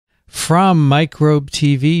From Microbe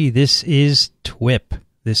TV, this is TWiP,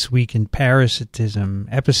 This Week in Parasitism,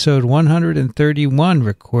 episode 131,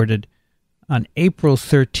 recorded on April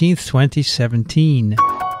 13th, 2017.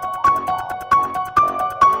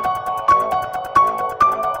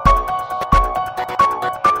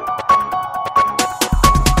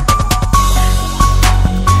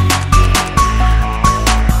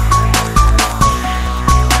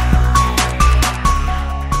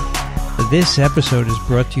 This episode is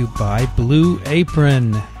brought to you by Blue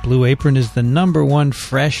Apron. Blue Apron is the #1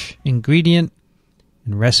 fresh ingredient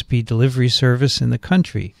and recipe delivery service in the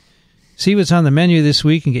country. See what's on the menu this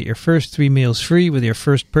week and get your first 3 meals free with your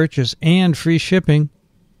first purchase and free shipping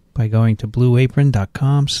by going to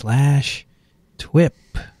blueapron.com/TWiP.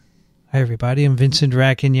 Hi, everybody. I'm Vincent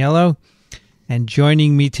Racaniello, and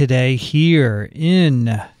joining me today here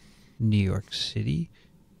in New York City,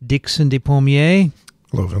 Dickson Despommier.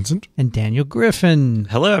 Hello, Vincent. And Daniel Griffin.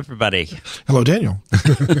 Hello, everybody. Hello, Daniel.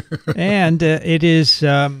 And it's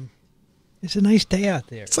a nice day out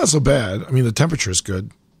there. It's not so bad. I mean, the temperature is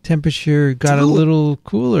good. Temperature got a little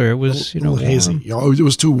cooler. It was, a little hazy. It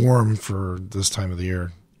was too warm for this time of the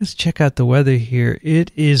year. Let's check out the weather here.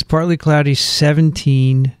 It is partly cloudy,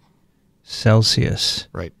 17 Celsius.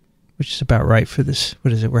 Right. Which is about right for this.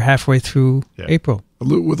 What is it? We're halfway through April.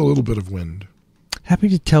 With a little bit of wind. Happy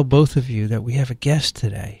to tell both of you that we have a guest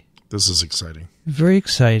today. This is exciting. Very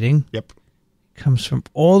exciting. Yep. Comes from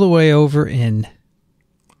all the way over in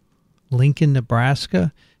Lincoln,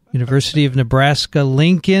 Nebraska. University of Nebraska,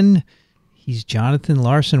 Lincoln. He's Jonathan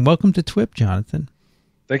Larson. Welcome to TWiP, Jonathan.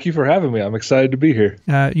 Thank you for having me. I'm excited to be here.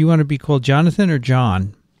 You want to be called Jonathan or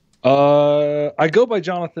John? I go by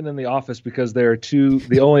Jonathan in the office because there are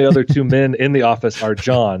the only other two men in the office are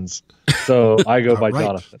Johns. So I go by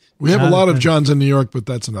Jonathan. We have a lot of Johns in New York, but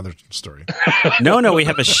that's another story. No, we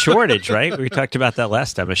have a shortage, right? We talked about that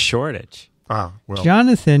last time, a shortage. Ah, well.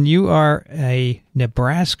 Jonathan, you are a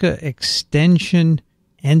Nebraska Extension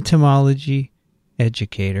entomology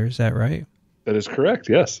educator. Is that right? That is correct,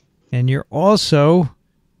 yes. And you're also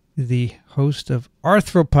the host of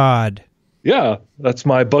Arthro-Pod. Yeah, that's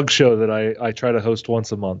my bug show that I try to host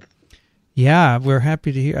once a month. Yeah, we're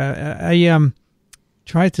happy to hear. I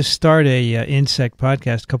tried to start a insect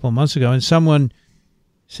podcast a couple of months ago, and someone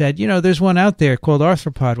said, there's one out there called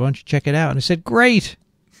Arthro-Pod. Why don't you check it out? And I said, great.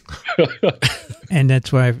 And that's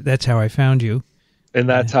how I found you. And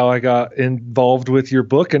that's how I got involved with your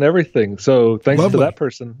book and everything. So thanks to that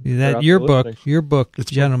person. Your book, it's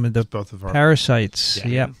gentlemen, the both of our Parasites.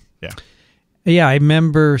 Yeah. Yeah, I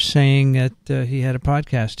remember saying that he had a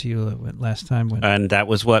podcast to you last time. And that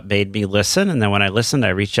was what made me listen. And then when I listened, I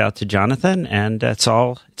reached out to Jonathan, and it's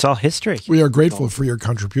all history. We are grateful for your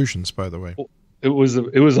contributions, by the way. It was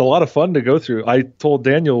a lot of fun to go through. I told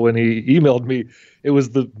Daniel when he emailed me, it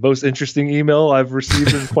was the most interesting email I've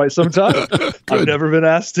received in quite some time. I've never been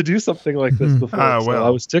asked to do something like this before, so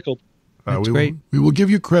I was tickled. That's great. We will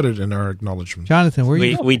give you credit in our acknowledgement. Jonathan,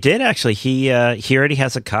 we did actually. He already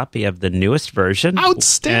has a copy of the newest version.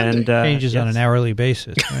 Outstanding. And changes on an hourly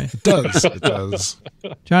basis, right? It does.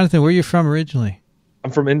 Jonathan, where are you from originally?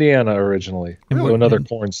 I'm from Indiana originally, so another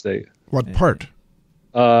corn state. What part?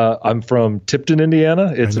 I'm from Tipton,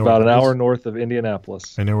 Indiana. It's about an hour north of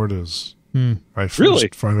Indianapolis. I know where it is. My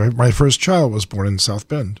first child was born in South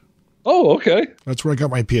Bend. Oh, okay. That's where I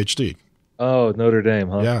got my PhD. Oh, Notre Dame,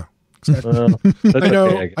 huh? Yeah.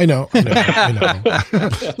 Exactly. I know.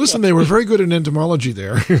 Listen, they were very good in entomology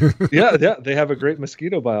there. Yeah, they have a great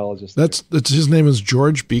mosquito biologist. That's his name is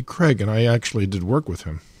George B. Craig, and I actually did work with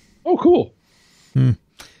him. Oh, cool.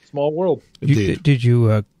 Small world. Did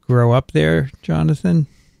you grow up there, Jonathan?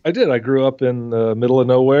 I did. I grew up in the middle of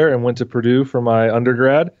nowhere and went to Purdue for my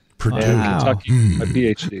undergrad. Purdue, and Kentucky, my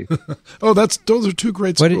PhD. Oh, those are two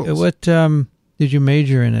great schools. What did you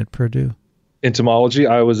major in at Purdue? Entomology.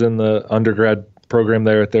 I was in the undergrad program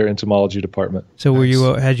there at their entomology department. So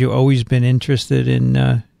had you always been interested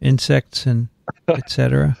in insects and et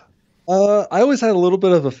cetera? I always had a little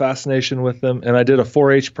bit of a fascination with them, and I did a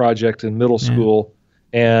 4-H project in middle school,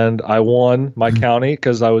 and I won my county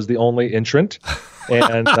because I was the only entrant.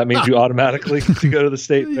 And that means you automatically get to go to the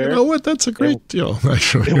state fair. You know what? That's a great deal,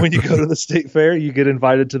 actually. And when you go to the state fair, you get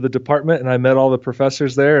invited to the department, and I met all the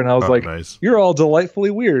professors there, and I was like, nice. You're all delightfully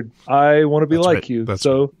weird. I want to be you. That's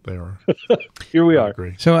so they are. Here we are.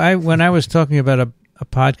 Agree. So when I was talking about a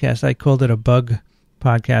podcast, I called it a bug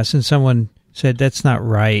podcast, and someone said that's not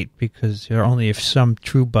right because there are only some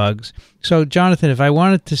true bugs. So, Jonathan, if I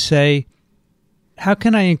wanted to say, how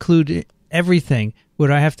can I include everything?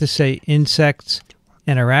 Would I have to say insects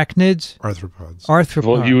And arachnids? Arthropods. Arthropods.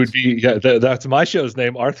 Well, you would be, that's my show's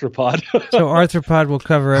name, Arthro-Pod. So Arthro-Pod will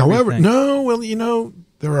cover everything. However,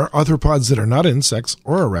 there are arthropods that are not insects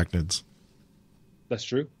or arachnids. That's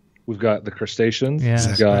true. We've got the crustaceans. Yeah.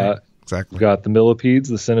 Exactly. We've got the millipedes,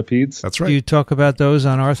 the centipedes. That's right. Do you talk about those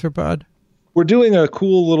on Arthro-Pod? We're doing a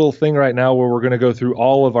cool little thing right now where we're going to go through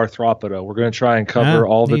all of Arthropoda. We're going to try and cover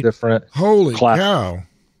all the different Holy classes. cow.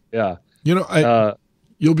 Yeah.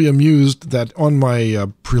 You'll be amused that on my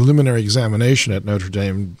preliminary examination at Notre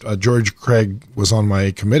Dame, George Craig was on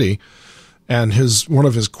my committee, and one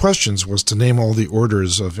of his questions was to name all the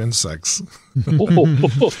orders of insects.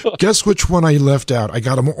 Guess which one I left out? I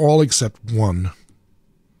got them all except one.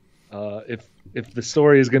 If the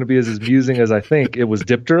story is going to be as amusing as I think, it was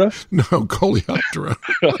Diptera. No, Coleoptera.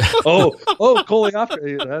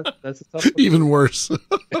 Coleoptera. That's a tough one. Even worse.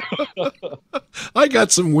 I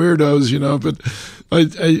got some weirdos, but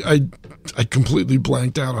I completely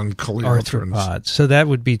blanked out on Coleopterans. Arthropods. So that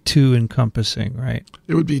would be two encompassing, right?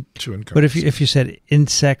 It would be two encompassing. But if you said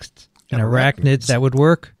insects and arachnids, that would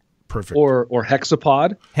work? Perfect. Or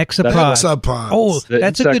hexapod. Hexapod. Oh,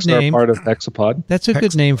 that's a good name. Part of hexapod. That's a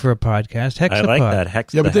good name for a podcast. Hexapod. I like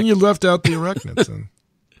that. Yeah, but then you left out the arachnids.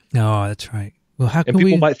 No, that's right. Well, how can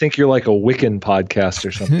people might think you're like a Wiccan podcast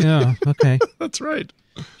or something. Yeah, okay. That's right.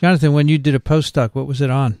 Jonathan, when you did a postdoc, what was it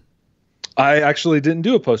on? I actually didn't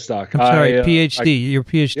do a postdoc. I'm sorry, PhD. Your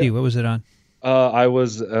PhD, what was it on? I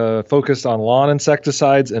was focused on lawn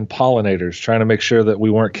insecticides and pollinators, trying to make sure that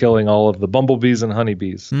we weren't killing all of the bumblebees and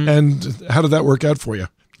honeybees. And how did that work out for you?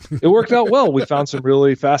 It worked out well. We found some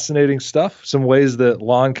really fascinating stuff, some ways that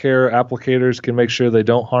lawn care applicators can make sure they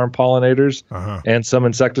don't harm pollinators, and some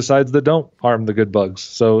insecticides that don't harm the good bugs.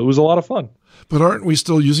 So it was a lot of fun. But aren't we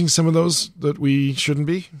still using some of those that we shouldn't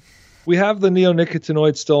be? We have the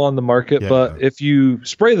neonicotinoids still on the market, but if you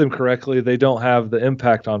spray them correctly, they don't have the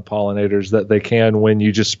impact on pollinators that they can when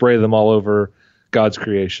you just spray them all over God's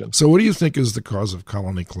creation. So what do you think is the cause of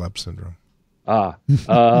colony collapse syndrome?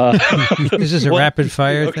 This is a rapid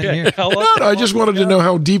fire thing here. No, I just wanted to know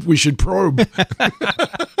how deep we should probe.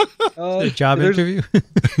 Job interview?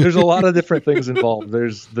 There's a lot of different things involved.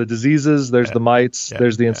 There's the diseases, there's the mites,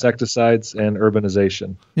 there's the insecticides, and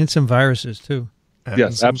urbanization. And some viruses, too.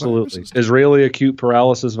 Yes, absolutely. Israeli acute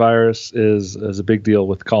paralysis virus is a big deal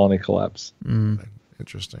with colony collapse.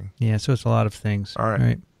 Interesting. Yeah, so it's a lot of things. All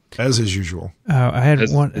right. As is usual. I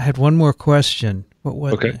had one more question. What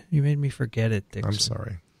was Okay. it? You made me forget it, Dickson. I'm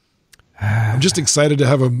sorry. I'm just excited to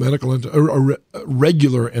have a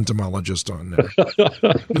regular entomologist on there.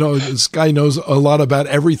 This guy knows a lot about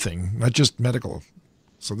everything, not just medical.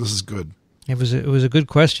 So this is good. It was a good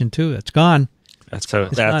question, too. It's gone. That's gone.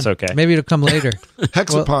 okay. Maybe it'll come later.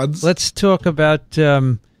 Hexapods. Well, let's talk about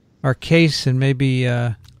our case and maybe...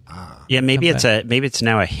 maybe it's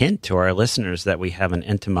now a hint to our listeners that we have an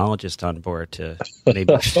entomologist on board to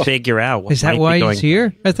maybe figure out what is that might why be going he's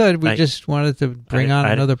here? I thought we just wanted to bring on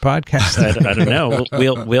another podcast. I don't know.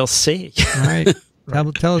 We'll see. All right.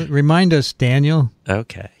 Remind us, Daniel.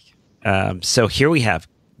 Okay. So here we have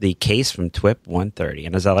the case from TWiP 130,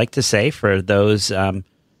 and as I like to say, for those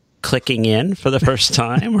clicking in for the first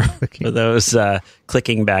time, or for those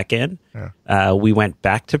clicking back in, we went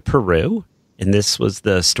back to Peru. And this was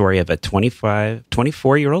the story of a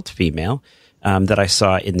 24-year-old female that I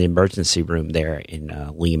saw in the emergency room there in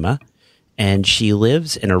Lima. And she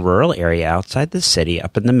lives in a rural area outside the city,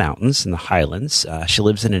 up in the mountains, in the highlands. She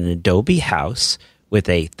lives in an adobe house with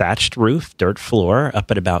a thatched roof, dirt floor,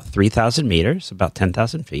 up at about 3,000 meters, about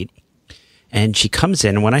 10,000 feet. And she comes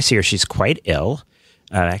in, and when I see her, she's quite ill.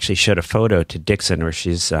 I actually showed a photo to Dickson where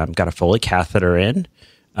she's got a Foley catheter in.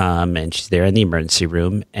 And she's there in the emergency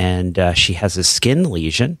room, and she has a skin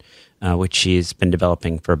lesion, which she's been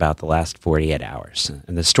developing for about the last 48 hours.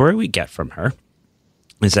 And the story we get from her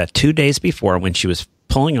is that 2 days before, when she was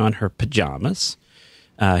pulling on her pajamas,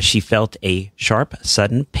 she felt a sharp,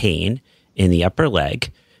 sudden pain in the upper leg.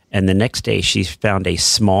 And the next day, she found a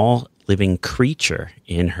small living creature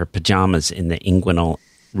in her pajamas in the inguinal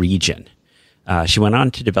region. She went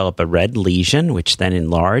on to develop a red lesion, which then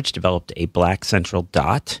enlarged, developed a black central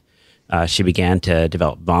dot. She began to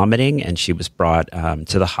develop vomiting, and she was brought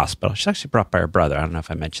to the hospital. She's actually brought by her brother. I don't know if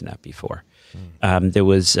I mentioned that before. There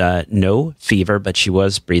was no fever, but she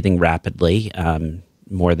was breathing rapidly,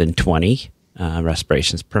 more than 20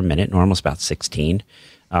 respirations per minute. Normal is about 16.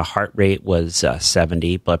 Heart rate was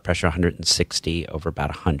 70, blood pressure 160 over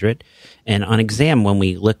about 100. And on exam, when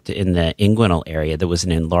we looked in the inguinal area, there was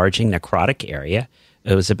an enlarging necrotic area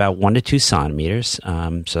It was about 1 to 2 centimeters,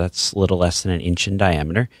 so that's a little less than an inch in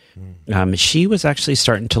diameter. She was actually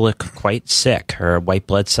starting to look quite sick. Her white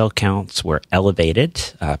blood cell counts were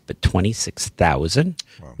elevated, at 26,000.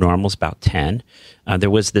 Wow. Normal's about 10. There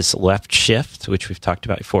was this left shift, which we've talked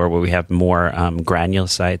about before, where we have more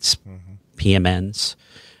granulocytes, PMNs.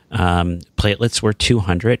 Platelets were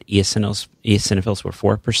 200. Eosinophils were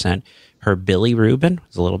 4%. Her bilirubin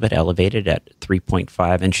was a little bit elevated at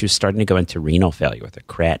 3.5, and she was starting to go into renal failure with her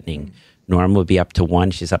creatinine. Normal would be up to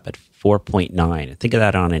 1. She's up at 4.9. Think of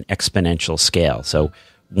that on an exponential scale. So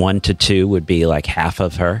 1 to 2 would be like half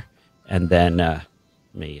of her, and then got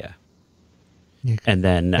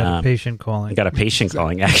a patient calling. Got a patient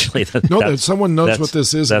calling. Actually, someone knows what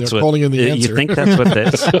this is. And they're calling in the answer. You think that's what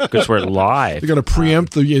this? Because we're live. They're going to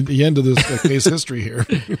preempt the end of this case history here.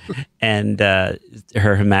 And her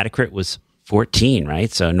hematocrit was 14,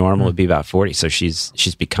 right? So normal would be about 40. So she's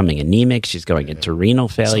becoming anemic. She's going into renal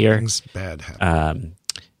failure. Something's bad happening.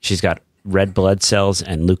 She's got red blood cells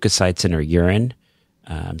and leukocytes in her urine.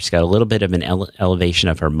 She's got a little bit of an elevation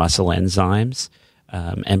of her muscle enzymes.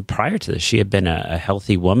 And prior to this, she had been a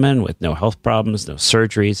healthy woman with no health problems, no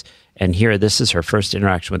surgeries. And here, this is her first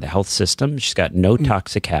interaction with the health system. She's got no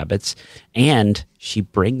toxic habits, and she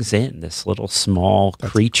brings in this little small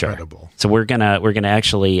creature. Incredible. So we're gonna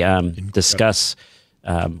actually discuss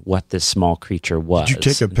what this small creature was. Did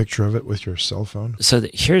you take a picture of it with your cell phone? So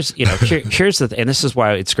here's the and this is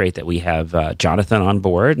why it's great that we have Jonathan on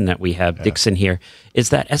board and that we have Dickson here. Is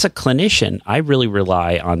that as a clinician, I really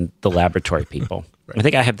rely on the laboratory people. Right. I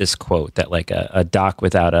think I have this quote that like a doc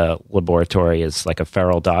without a laboratory is like a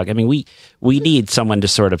feral dog. I mean, we need someone to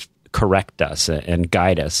sort of correct us and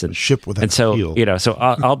guide us and ship with that. And so heel. So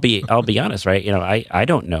I'll be honest, right? I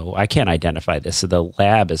don't know. I can't identify this. So the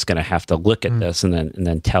lab is going to have to look at this and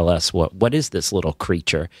then tell us what is this little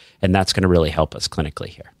creature, and that's going to really help us clinically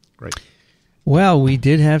here. Right. Well, we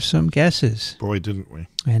did have some guesses. Boy, didn't we?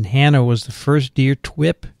 And Hannah was the first dear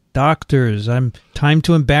TWiP. Doctors, I'm time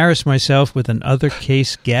to embarrass myself with another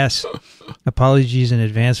case guess. Apologies in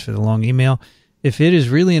advance for the long email. If it is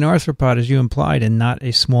really an arthropod, as you implied, and not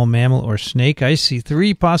a small mammal or snake, I see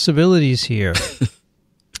 3 possibilities here.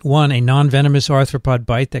 1, a non-venomous arthropod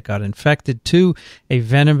bite that got infected. 2, a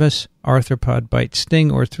venomous arthropod bite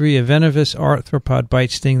sting. Or 3, a venomous arthropod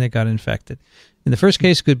bite sting that got infected. In the first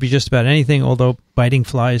case, it could be just about anything, although biting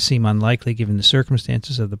flies seem unlikely given the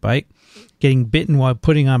circumstances of the bite. Getting bitten while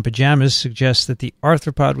putting on pajamas suggests that the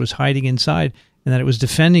arthropod was hiding inside and that it was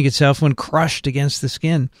defending itself when crushed against the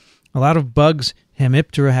skin. A lot of bugs,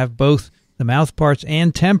 Hemiptera, have both the mouth parts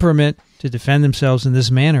and temperament to defend themselves in this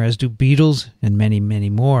manner, as do beetles and many, many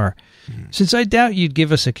more. Since I doubt you'd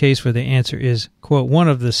give us a case where the answer is, quote, one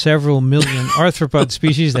of the several million arthropod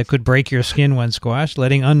species that could break your skin when squashed,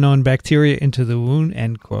 letting unknown bacteria into the wound,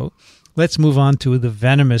 end quote, let's move on to the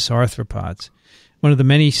venomous arthropods. One of the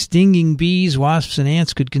many stinging bees, wasps, and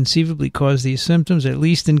ants could conceivably cause these symptoms, at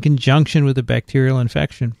least in conjunction with a bacterial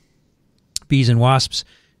infection. Bees and wasps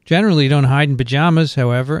generally don't hide in pajamas,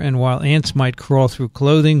 however, and while ants might crawl through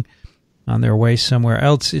clothing on their way somewhere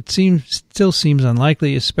else, it still seems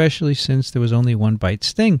unlikely, especially since there was only one bite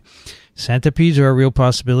sting. Centipedes are a real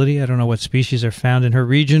possibility. I don't know what species are found in her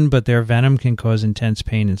region, but their venom can cause intense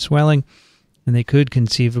pain and swelling, and they could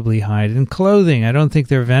conceivably hide in clothing. I don't think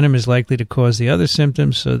their venom is likely to cause the other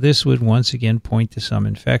symptoms, so this would once again point to some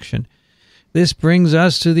infection. This brings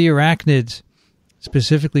us to the arachnids,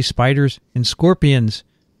 specifically spiders and scorpions.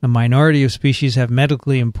 A minority of species have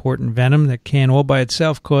medically important venom that can all by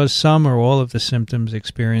itself cause some or all of the symptoms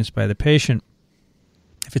experienced by the patient.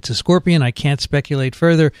 If it's a scorpion, I can't speculate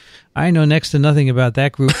further. I know next to nothing about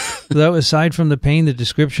that group, though aside from the pain, the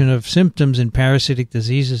description of symptoms in parasitic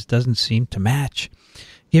diseases doesn't seem to match.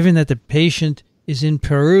 Given that the patient is in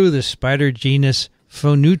Peru, the spider genus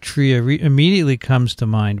Phonutria immediately comes to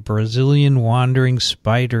mind. Brazilian wandering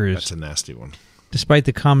spiders. That's a nasty one. Despite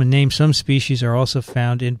the common name, some species are also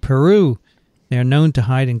found in Peru. They are known to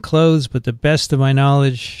hide in clothes, but to the best of my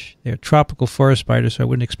knowledge, they are tropical forest spiders, so I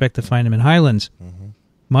wouldn't expect to find them in highlands. Mm-hmm.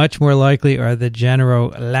 Much more likely are the genera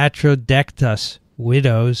Latrodectus,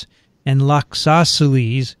 widows, and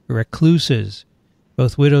Loxosceles, recluses.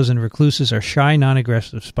 Both widows and recluses are shy,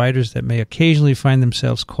 non-aggressive spiders that may occasionally find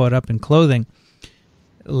themselves caught up in clothing.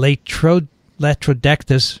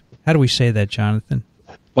 Latrodectus, how do we say that, Jonathan?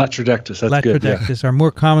 Latrodectus, that's good. Latrodectus are more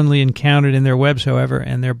commonly encountered in their webs, however,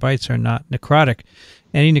 and their bites are not necrotic.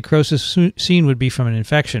 Any necrosis seen would be from an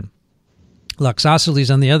infection. Loxosceles,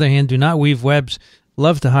 on the other hand, do not weave webs,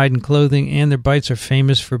 love to hide in clothing, and their bites are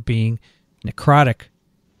famous for being necrotic.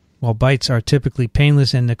 While bites are typically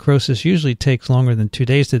painless and necrosis usually takes longer than 2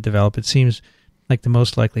 days to develop, it seems like the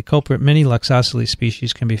most likely culprit. Many Loxosceles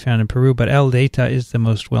species can be found in Peru, but L. data is the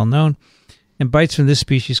most well-known. And bites from this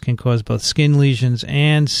species can cause both skin lesions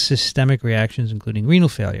and systemic reactions, including renal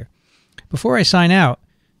failure. Before I sign out,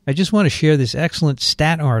 I just want to share this excellent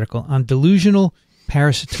stat article on delusional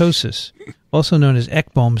parasitosis, also known as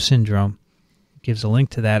Ekbom syndrome. It gives a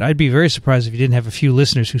link to that. I'd be very surprised if you didn't have a few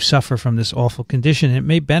listeners who suffer from this awful condition. It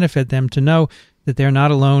may benefit them to know that they're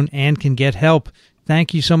not alone and can get help.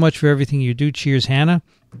 Thank you so much for everything you do. Cheers, Hannah.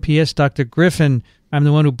 P.S. Dr. Griffin, I'm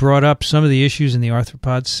the one who brought up some of the issues in the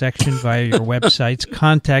Arthro-Pod section via your website's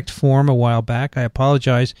contact form a while back. I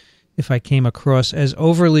apologize if I came across as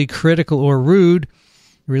overly critical or rude.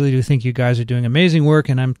 I really do think you guys are doing amazing work,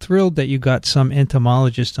 and I'm thrilled that you got some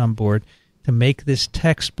entomologists on board to make this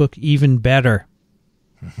textbook even better.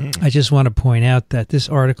 I just want to point out that this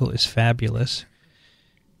article is fabulous.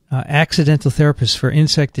 Accidental therapists for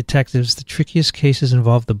insect detectives. The trickiest cases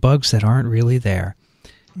involve the bugs that aren't really there.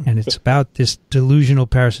 And it's about this delusional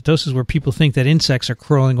parasitosis where people think that insects are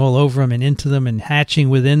crawling all over them and into them and hatching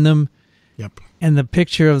within them. Yep. And the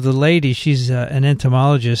picture of the lady, she's an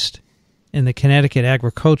entomologist in the Connecticut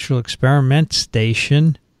Agricultural Experiment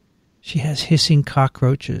Station. She has hissing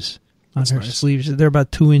cockroaches on her sleeves. They're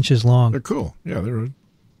about 2 inches long. They're cool. Yeah,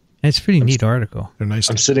 It's a pretty neat article. They're nice.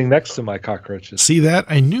 I'm sitting next to my cockroaches. See that?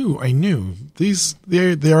 I knew.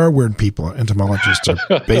 They are weird people. Entomologists are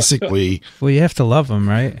basically... Well, you have to love them,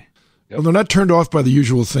 right? Well, they're not turned off by the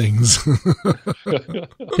usual things.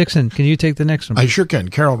 Dickson, can you take the next one? I sure can.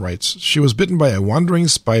 Carol writes, she was bitten by a wandering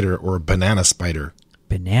spider or a banana spider.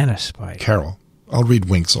 Banana spider. Carol. I'll read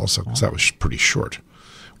Wink's also because that was pretty short.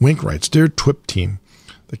 Wink writes, Dear TWiP team,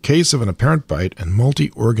 the case of an apparent bite and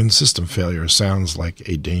multi-organ system failure sounds like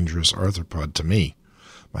a dangerous arthropod to me.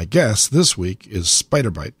 My guess this week is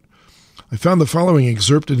spider bite. I found the following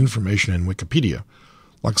excerpted information in Wikipedia.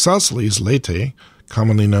 Loxosceles laetae,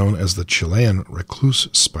 commonly known as the Chilean recluse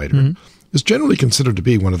spider, is generally considered to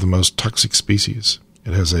be one of the most toxic species.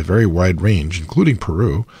 It has a very wide range, including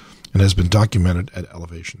Peru, and has been documented at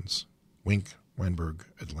elevations. Wink, Weinberg,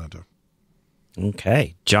 Atlanta.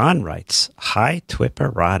 Okay. John writes, Hi,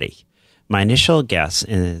 TWiPerati. My initial guess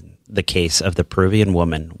in the case of the Peruvian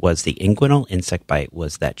woman was the inguinal insect bite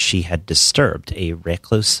was that she had disturbed a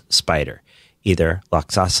recluse spider, either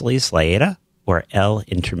Loxosceles laeta or L.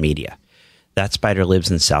 intermedia. That spider lives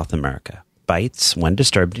in South America. Bites, when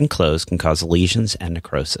disturbed and closed, can cause lesions and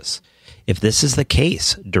necrosis. If this is the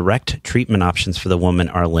case, direct treatment options for the woman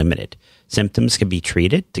are limited. Symptoms can be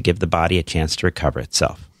treated to give the body a chance to recover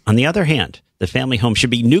itself. On the other hand, the family home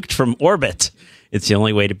should be nuked from orbit. It's the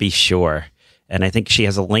only way to be sure. And I think she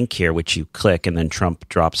has a link here, which you click, and then Trump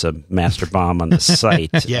drops a master bomb on the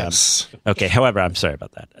site. Yes. Okay. However, I'm sorry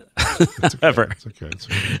about that. It's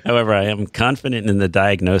okay. However, I am confident in the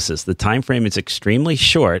diagnosis. The time frame is extremely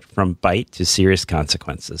short from bite to serious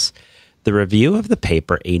consequences. The review of the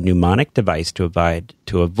paper, A Mnemonic Device to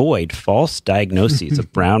Avoid False Diagnoses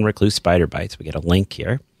of Brown Recluse Spider Bites, we get a link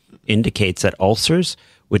here, indicates that ulcers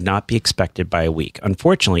would not be expected by a week.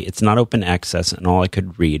 Unfortunately, it's not open access, and all I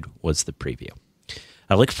could read was the preview.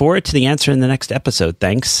 I look forward to the answer in the next episode.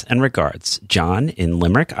 Thanks and regards. John in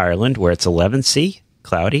Limerick, Ireland, where it's 11C,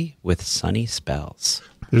 cloudy with sunny spells.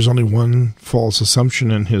 There's only one false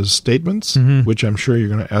assumption in his statements, which I'm sure you're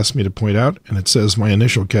going to ask me to point out. And it says, my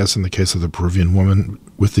initial guess in the case of the Peruvian woman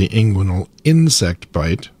with the inguinal insect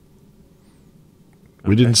bite.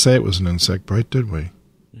 We didn't say it was an insect bite, did we?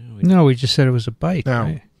 No, we just said it was a bite. Now,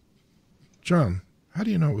 right? John, how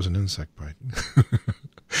do you know it was an insect bite?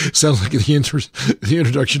 Sounds like the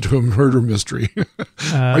introduction to a murder mystery.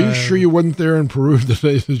 Are you sure you wasn't there in Peru the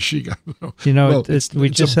day that she got? You know, well, we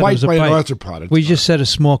just said it was a bite by bite. an arthropod. We just said a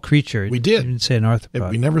small creature. We did. We didn't say an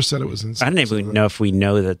arthropod. We never said it was insect. I don't even know if we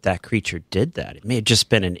know that creature did that. It may have just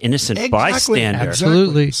been an innocent bystander.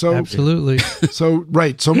 Absolutely. So, absolutely. So,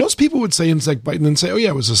 right. So most people would say insect bite and then say, oh,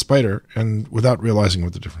 yeah, it was a spider, and without realizing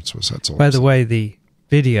what the difference was. That's all. By the way, the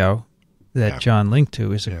video that John linked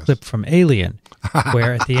to is a clip from Alien,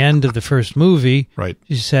 where at the end of the first movie,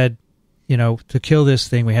 she said, you know, to kill this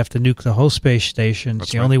thing, we have to nuke the whole space station.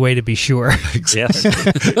 It's the only way to be sure. Yes.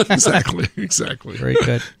 Exactly. Very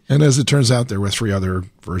good. And as it turns out, there were 3 other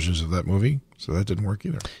versions of that movie, so that didn't work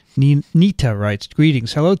either. Nita writes,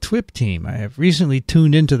 greetings. Hello, TWiP team. I have recently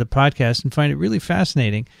tuned into the podcast and find it really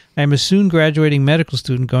fascinating. I am a soon graduating medical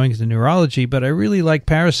student going into neurology, but I really like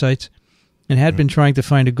parasites and had been trying to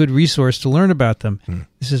find a good resource to learn about them.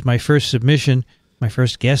 This is my first submission, my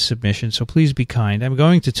first guest submission, so please be kind. I'm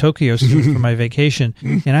going to Tokyo soon for my vacation,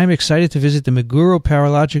 and I'm excited to visit the Meguro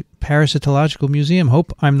Parasitological Museum.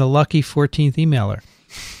 Hope I'm the lucky 14th emailer.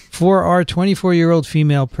 For our 24-year-old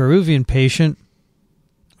female Peruvian patient,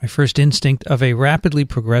 My first instinct of a rapidly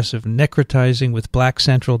progressive necrotizing with black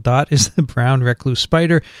central dot is the brown recluse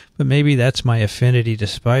spider, but maybe that's my affinity to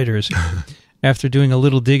spiders. After doing a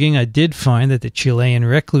little digging, I did find that the Chilean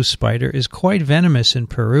recluse spider is quite venomous in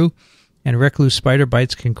Peru, and recluse spider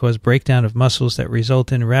bites can cause breakdown of muscles that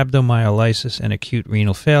result in rhabdomyolysis and acute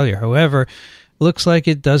renal failure. However, looks like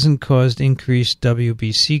it doesn't cause increased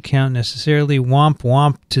WBC count necessarily. Womp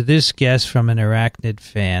womp to this guess from an arachnid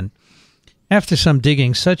fan. After some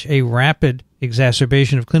digging, such a rapid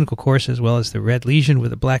exacerbation of clinical course as well as the red lesion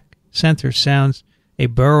with a black center sounds a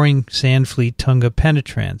burrowing sand flea Tunga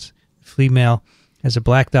penetrans. The female has a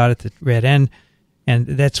black dot at the red end, and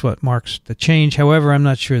that's what marks the change. However, I'm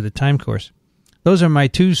not sure of the time course. Those are my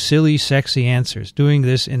two silly, sexy answers. Doing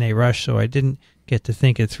this in a rush, so I didn't get to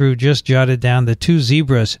think it through. Just jotted down the two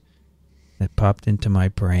zebras that popped into my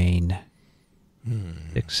brain.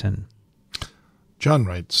 Dickson. John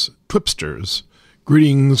writes, TWiPsters,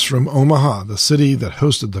 greetings from Omaha, the city that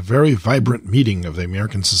hosted the very vibrant meeting of the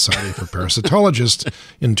American Society for Parasitologists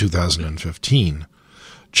in 2015.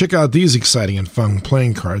 Check out these exciting and fun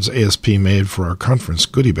playing cards ASP made for our conference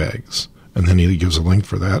goodie bags. And then he gives a link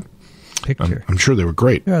for that. Picture. I'm sure they were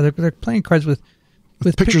great. Yeah, they're playing cards with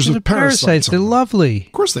pictures of parasites. They're lovely.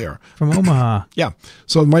 Of course they are. From Omaha. Yeah.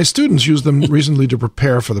 So my students used them recently to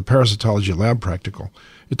prepare for the parasitology lab practical.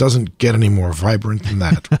 It doesn't get any more vibrant than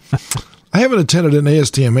that. I haven't attended an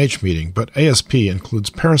ASTMH meeting, but ASP includes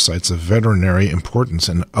parasites of veterinary importance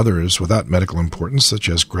and others without medical importance, such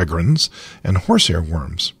as gregarins and horsehair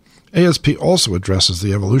worms. ASP also addresses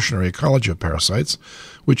the evolutionary ecology of parasites,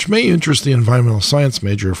 which may interest the environmental science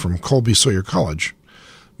major from Colby Sawyer College.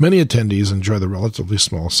 Many attendees enjoy the relatively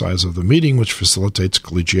small size of the meeting, which facilitates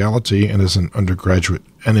collegiality and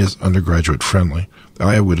is undergraduate friendly.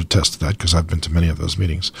 I would attest to that because I've been to many of those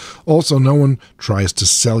meetings. Also, no one tries to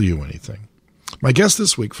sell you anything. My guest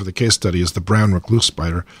this week for the case study is the brown recluse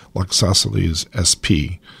spider, Loxosceles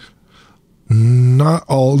sp.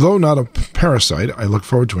 Although not a parasite, I look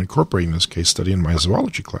forward to incorporating this case study in my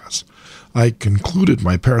zoology class. I concluded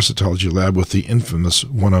my parasitology lab with the infamous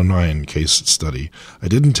 109 case study. I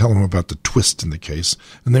didn't tell them about the twist in the case,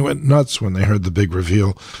 and they went nuts when they heard the big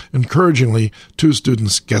reveal. Encouragingly, 2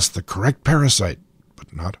 students guessed the correct parasite,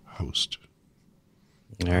 but not host.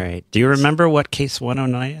 All right. Do you remember what case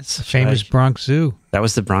 109 is? The famous Bronx Zoo. That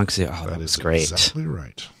was the Bronx Zoo. Oh, that was great. Exactly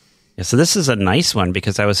right. Yeah, so this is a nice one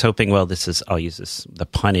because I was hoping, I'll use this, the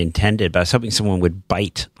pun intended, but I was hoping someone would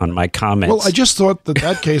bite on my comments. Well, I just thought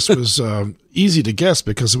that case was easy to guess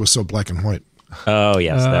because it was so black and white. Oh,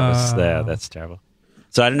 yes, that's terrible.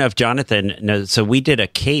 So I don't know if Jonathan knows. So we did a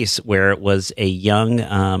case where it was a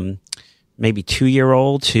young, maybe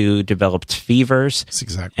 2-year-old who developed fevers. That's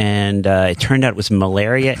exactly. And it turned out it was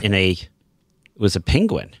malaria it was a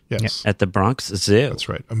penguin. Yes. At the Bronx Zoo. That's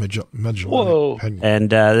right. A Magellanic penguin. And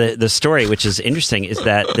the story, which is interesting, is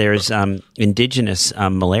that there's indigenous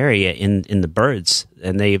malaria in the birds,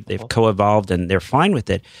 and they've co-evolved, and they're fine with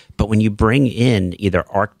it. But when you bring in either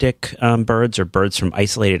Arctic birds or birds from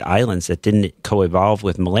isolated islands that didn't co-evolve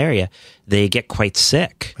with malaria, they get quite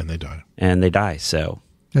sick. And they die. So...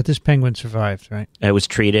 But this penguin survived, right? It was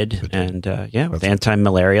treated, and with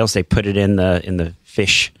anti-malarials. They put it in the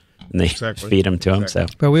fish, and they feed them to them. So,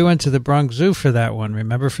 but we went to the Bronx Zoo for that one.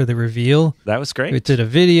 Remember, for the reveal? That was great. We did a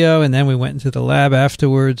video, and then we went into the lab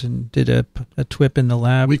afterwards and did a TWiP in the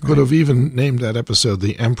lab. We could have even named that episode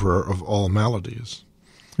 "The Emperor of All Maladies."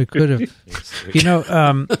 We could have.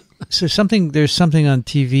 So there's something on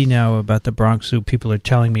TV now about the Bronx Zoo. People are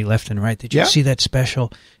telling me left and right, did you see that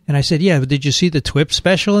special? And I said, yeah, but did you see the TWiP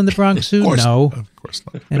special in the Bronx Zoo? No. Of course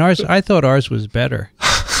not. And I thought ours was better.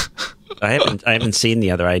 I haven't seen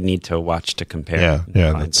the other. I need to watch to compare.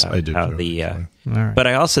 I do. Right. But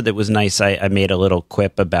I also, that was nice. I made a little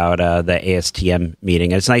quip about the ASTM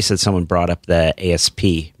meeting. It's nice that someone brought up the ASP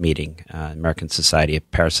meeting, American Society of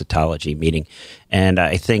Parasitology meeting. And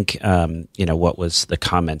I think, what was the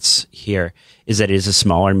comments here is that it is a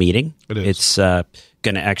smaller meeting. It is. It's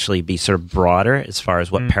going to actually be sort of broader as far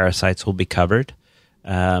as what parasites will be covered.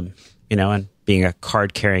 And being a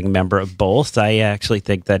card-carrying member of both, I actually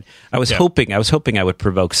think that I was hoping I would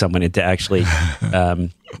provoke someone into actually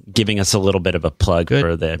giving us a little bit of a plug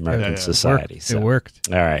for the American Society. It worked.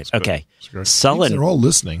 All right. Okay. Sullen. They're all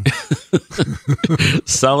listening.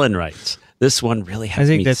 Sullen writes, this one really has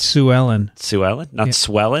me... I think that's Sue Ellen. Sue Ellen? Not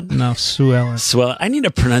Swellen? No, Sue Ellen. Swellen. I need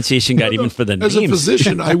a pronunciation guide even for the names. As a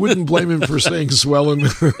physician, I wouldn't blame him for saying swellen.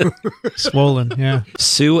 Swollen, yeah.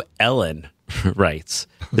 Sue Ellen writes,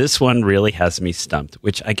 this one really has me stumped,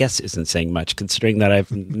 which I guess isn't saying much considering that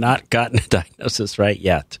I've not gotten a diagnosis right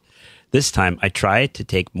yet. This time I tried to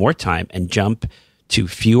take more time and jump to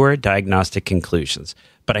fewer diagnostic conclusions.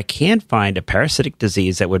 But I can't find a parasitic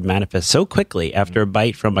disease that would manifest so quickly after a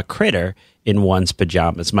bite from a critter in one's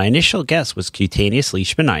pajamas. My initial guess was cutaneous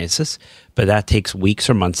leishmaniasis, but that takes weeks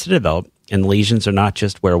or months to develop, and lesions are not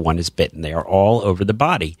just where one is bitten. They are all over the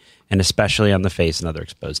body, and especially on the face and other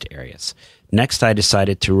exposed areas. Next, I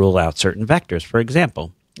decided to rule out certain vectors. For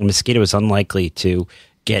example, a mosquito is unlikely to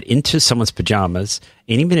get into someone's pajamas,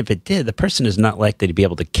 and even if it did, the person is not likely to be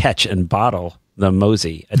able to catch and bottle the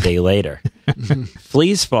mosey a day later.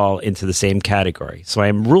 Fleas fall into the same category, so I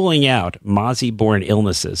am ruling out mosey-borne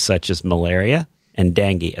illnesses such as malaria and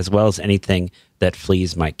dengue, as well as anything that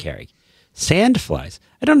fleas might carry. Sandflies,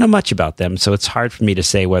 I don't know much about them, so it's hard for me to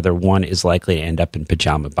say whether one is likely to end up in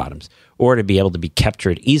pajama bottoms or to be able to be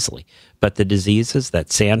captured easily. But the diseases that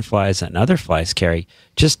sandflies and other flies carry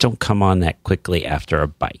just don't come on that quickly after a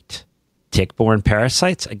bite. Tick-borne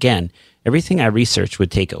parasites, again, everything I researched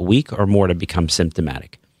would take a week or more to become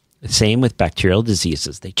symptomatic. The same with bacterial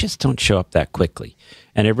diseases. They just don't show up that quickly.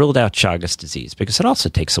 And it ruled out Chagas disease because it also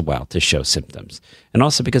takes a while to show symptoms. And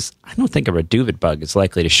also because I don't think a reduvid bug is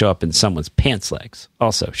likely to show up in someone's pants legs.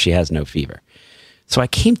 Also, she has no fever. So I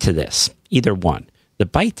came to this. Either one. The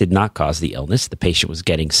bite did not cause the illness. The patient was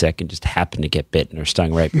getting sick and just happened to get bitten or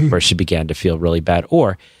stung right before she began to feel really bad.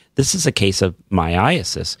 Or this is a case of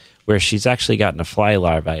myiasis, where she's actually gotten a fly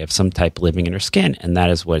larvae of some type living in her skin, and that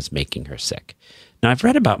is what is making her sick. Now, I've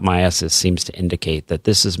read about myiasis seems to indicate that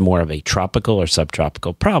this is more of a tropical or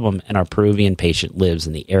subtropical problem, and our Peruvian patient lives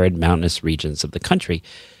in the arid mountainous regions of the country,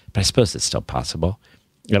 but I suppose it's still possible.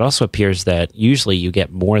 It also appears that usually you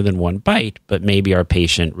get more than one bite, but maybe our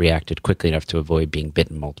patient reacted quickly enough to avoid being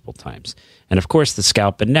bitten multiple times. And of course, the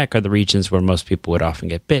scalp and neck are the regions where most people would often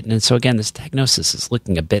get bitten, and so again, this diagnosis is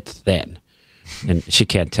looking a bit thin. And she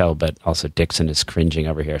can't tell, but also Dickson is cringing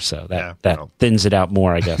over here, so that thins it out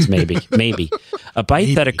more, I guess, maybe. A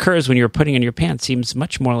bite that occurs when you're putting on your pants seems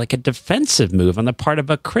much more like a defensive move on the part of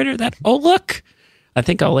a critter that, oh, look, I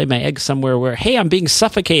think I'll lay my egg somewhere where, hey, I'm being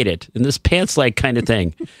suffocated in this pants leg kind of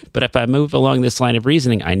thing. But if I move along this line of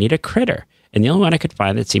reasoning, I need a critter. And the only one I could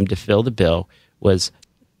find that seemed to fill the bill was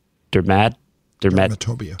Dermatobia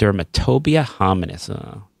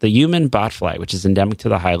hominis, the human botfly, which is endemic to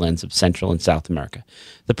the highlands of Central and South America.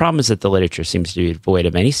 The problem is that the literature seems to be devoid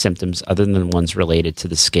of any symptoms other than ones related to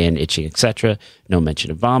the skin, itching, etc. No mention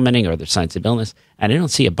of vomiting or other signs of illness. And I don't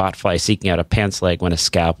see a botfly seeking out a pants leg when a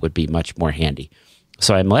scalp would be much more handy.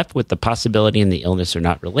 So I'm left with the possibility and the illness are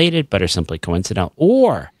not related, but are simply coincidental,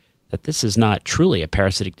 or that this is not truly a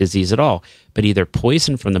parasitic disease at all, but either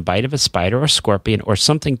poison from the bite of a spider or scorpion, or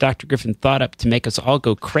something Dr. Griffin thought up to make us all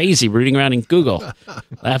go crazy rooting around in Google,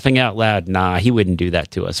 laughing out loud. Nah, he wouldn't do that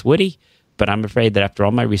to us, would he? But I'm afraid that after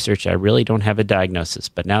all my research, I really don't have a diagnosis.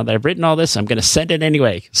 But now that I've written all this, I'm going to send it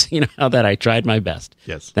anyway. So you know how that I tried my best.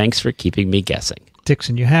 Yes. Thanks for keeping me guessing.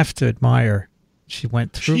 Dixon, you have to admire. She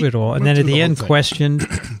went through it all, and then at the end questioned,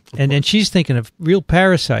 and then she's thinking of real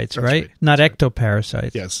parasites, right? Not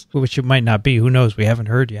ectoparasites. Yes. Which it might not be. Who knows? We haven't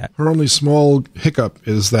heard yet. Her only small hiccup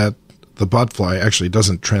is that the botfly actually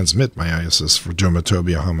doesn't transmit myiasis for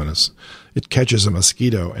Dermatobia hominis. It catches a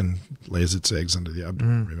mosquito and lays its eggs under the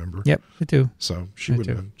abdomen, remember? Yep, I do. So she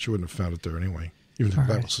wouldn't have found it there anyway. Even if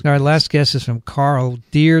that was our last guess is from Carl.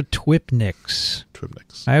 Dear TWiPniks.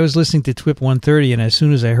 I was listening to TWiP 130, and as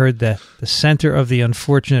soon as I heard that the center of the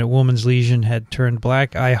unfortunate woman's lesion had turned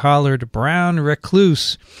black, I hollered, brown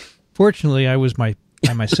recluse. Fortunately, I was by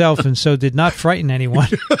myself, and so did not frighten anyone.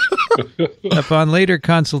 Upon later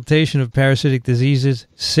consultation of parasitic diseases,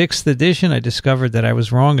 6th edition, I discovered that I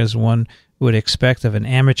was wrong as one would expect of an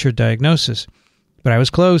amateur diagnosis. But I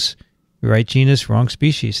was close. Right genus, wrong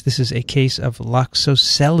species. This is a case of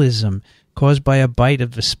loxocelism caused by a bite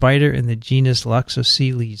of the spider in the genus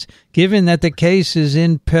Loxoceles. Given that the case is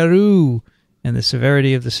in Peru and the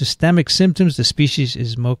severity of the systemic symptoms, the species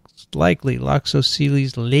is most likely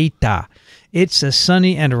Loxoceles lata. It's a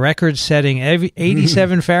sunny and record-setting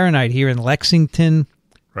 87 Fahrenheit here in Lexington,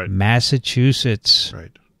 Massachusetts.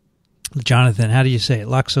 Right. Jonathan, how do you say it?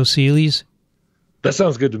 Loxoceles? That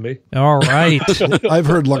sounds good to me. All right. I've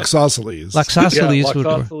heard Loxoceles.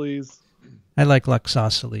 Loxoceles. I like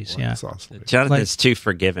Loxoceles, yeah. Jonathan's too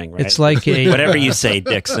forgiving, right? It's like a... Whatever you say,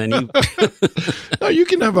 Dickson. No, you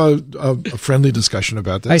can have a friendly discussion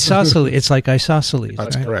about this. Isosceles. It's like isosceles.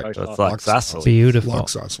 That's right? correct. So it's Loxoceles. Beautiful.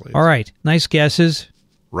 Loxoceles. All right. Nice guesses.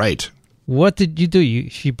 Right. What did you do?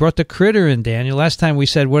 She brought the critter in, Daniel. Last time we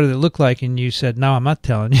said, what did it look like? And you said, no, I'm not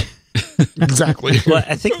telling you. Exactly. Well,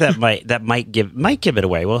 I think that might give it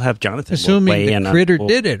away. We'll have Jonathan assuming the critter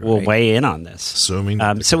did it. We'll weigh in on this.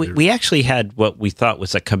 Assuming. So we actually had what we thought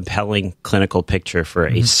was a compelling clinical picture for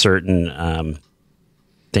a certain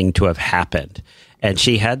thing to have happened. And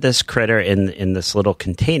she had this critter in this little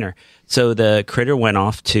container. So the critter went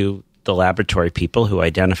off to the laboratory people who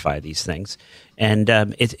identify these things. And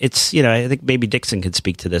it's I think maybe Dickson could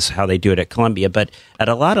speak to this, how they do it at Columbia. But at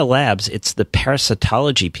a lot of labs, it's the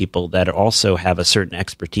parasitology people that also have a certain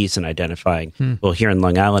expertise in identifying. Well, here in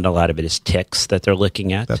Long Island, a lot of it is ticks that they're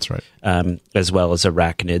looking at. That's right. As well as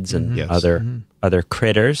arachnids and other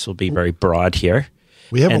critters. Will be very broad here.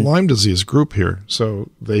 We have a Lyme disease group here, so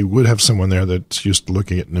they would have someone there that's used to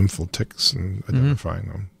looking at nymphal ticks and identifying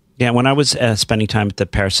them. Yeah, when I was spending time at the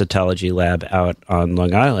parasitology lab out on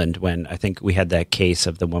Long Island, when I think we had that case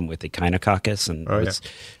of the one with the echinococcus, and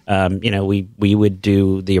we would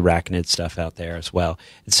do the arachnid stuff out there as well.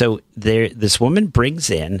 And so this woman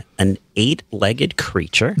brings in an 8-legged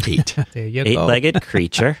creature, There you go. 8-legged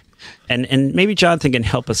creature, and maybe Jonathan can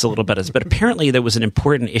help us a little bit. But apparently there was an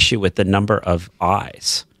important issue with the number of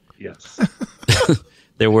eyes. Yes.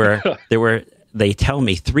 There were. They tell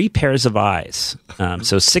me 3 pairs of eyes,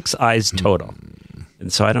 so 6 eyes total.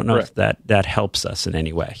 And so I don't know if that helps us in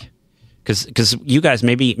any way. Because you guys,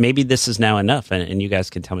 maybe this is now enough, and you guys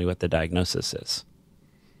can tell me what the diagnosis is.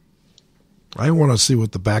 I want to see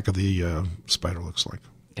what the back of the spider looks like.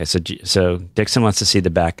 Okay, so Dickson wants to see the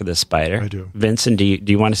back of the spider. I do. Vincent, do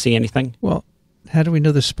you want to see anything? Well, how do we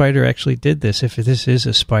know the spider actually did this if this is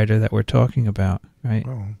a spider that we're talking about, right?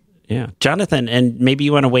 Oh. Yeah. Jonathan, and maybe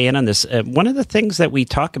you want to weigh in on this. One of the things that we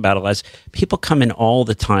talk about a lot is people come in all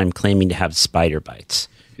the time claiming to have spider bites.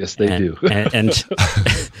 Yes, they do.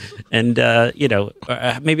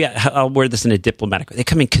 Maybe I'll word this in a diplomatic way. They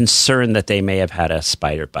come in concerned that they may have had a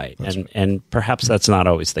spider bite, and perhaps that's not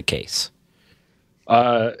always the case.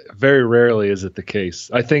 Very rarely is it the case.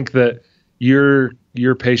 I think that your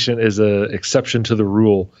patient is an exception to the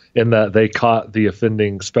rule in that they caught the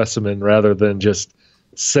offending specimen rather than just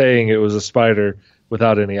saying it was a spider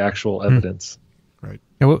without any actual evidence. Right.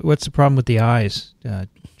 And what's the problem with the eyes,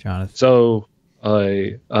 Jonathan? So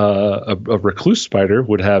a recluse spider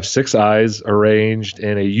would have 6 eyes arranged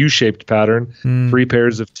in a U-shaped pattern, 3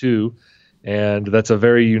 pairs of 2, and that's a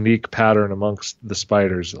very unique pattern amongst the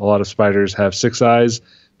spiders. A lot of spiders have 6 eyes,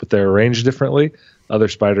 but they're arranged differently. Other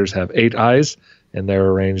spiders have 8 eyes, and they're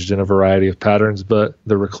arranged in a variety of patterns, but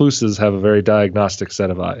the recluses have a very diagnostic set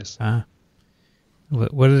of eyes.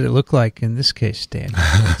 What did it look like in this case, Dan?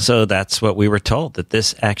 So that's what we were told, that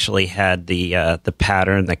this actually had the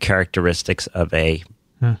pattern, the characteristics of a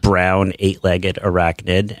brown 8-legged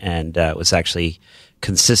arachnid, and was actually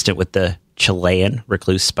consistent with the Chilean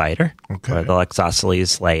recluse spider, or the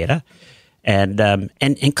Loxosceles laeta. And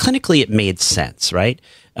clinically it made sense, right?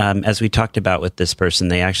 As we talked about with this person,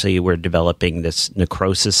 they actually were developing this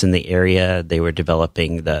necrosis in the area. They were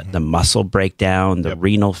developing the muscle breakdown, the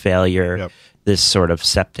renal failure, this sort of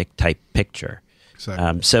septic type picture.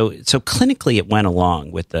 Exactly. So clinically it went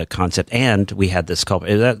along with the concept, and we had this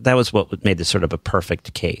culprit. That was what made this sort of a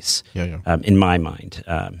perfect case in my mind.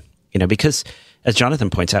 Because as Jonathan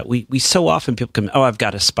points out, we so often people come, I've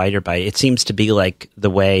got a spider bite. It seems to be like the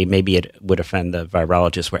way maybe it would offend the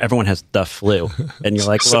virologist, where everyone has the flu, and you're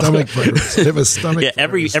like, well, stomach virus. They have a stomach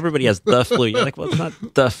virus. Everybody has the flu. You're like, well, it's not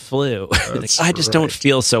the flu. Like, I just don't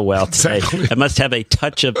feel so well today. Exactly. I must have a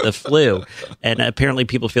touch of the flu, and apparently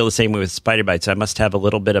people feel the same way with spider bites. I must have a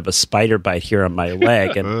little bit of a spider bite here on my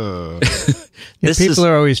leg. And people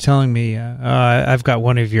are always telling me, I've got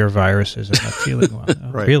one of your viruses. I'm not feeling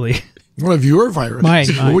well. Right. Really? One of your viruses. Mine,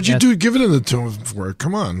 what would you do giving it to him for?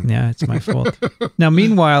 Come on. Yeah, it's my fault. Now,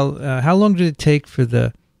 meanwhile, how long did it take for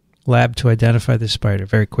the lab to identify the spider?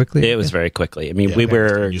 Very quickly? It was very quickly. I mean,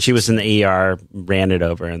 she was in the ER, ran it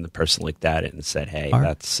over, and the person looked at it and said, hey,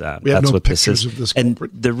 that's what this is. Of this and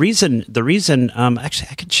the reason, actually,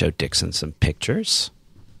 I could show Dickson some pictures.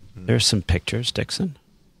 There's some pictures, Dickson.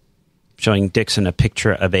 Showing Dickson a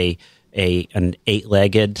picture of an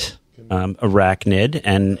 8-legged arachnid,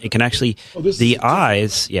 and it can actually the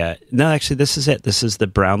eyes. This is it. This is the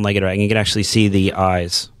brown-legged arachnid. You can actually see the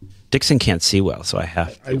eyes. Dickson can't see well, so I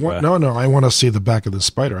have to. I want to see the back of the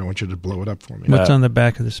spider. I want you to blow it up for me. What's on the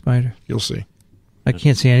back of the spider? You'll see. I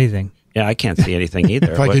can't see anything. Yeah, I can't see anything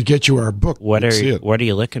either. If I could get you our book, what are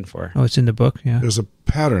you looking for? Oh, it's in the book. Yeah, there's a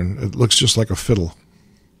pattern. It looks just like a fiddle.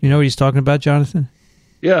 You know what he's talking about, Jonathan?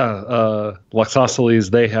 Yeah,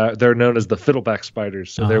 Loxosceles, they're known as the fiddleback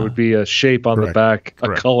spiders. So there would be a shape on the back,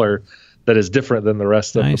 a color that is different than the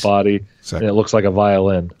rest of the body, and it looks like a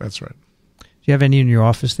violin. That's right. Do you have any in your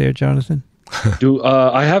office there, Jonathan?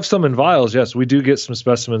 I have some in vials, yes. We do get some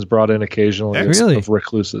specimens brought in occasionally of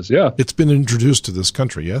recluses. Yeah. It's been introduced to this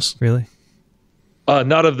country, yes? Really?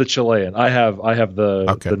 Not of the Chilean. I have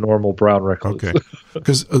the normal brown recluse. Okay.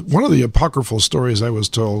 Because one of the apocryphal stories I was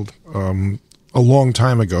told a long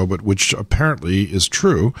time ago, but which apparently is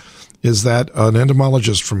true, is that an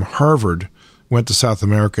entomologist from Harvard went to South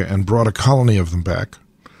America and brought a colony of them back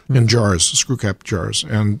in jars, screw-cap jars,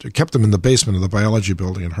 and kept them in the basement of the biology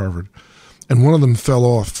building at Harvard. And one of them fell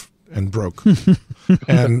off and broke.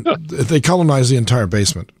 And they colonized the entire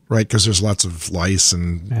basement, right? Because there's lots of lice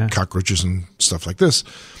and cockroaches and stuff like this.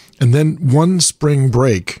 And then one spring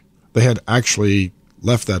break, they had actually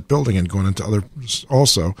left that building and gone into other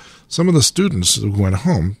also. Some of the students who went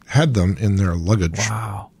home had them in their luggage.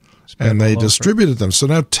 Wow. And they distributed them. So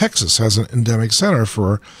now Texas has an endemic center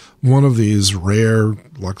for one of these rare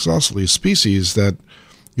Loxosceles species that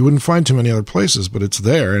you wouldn't find too many other places, but it's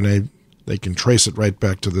there, and they can trace it right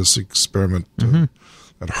back to this experiment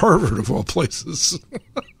at Harvard, of all places.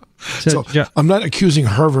 So I'm not accusing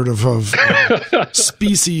Harvard of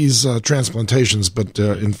species transplantations, but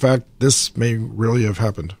in fact, this may really have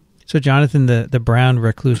happened. So, Jonathan, the brown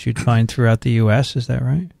recluse you'd find throughout the U.S., is that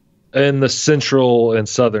right? In the central and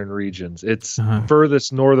southern regions. Its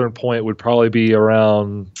furthest northern point would probably be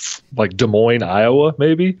around like Des Moines, Iowa,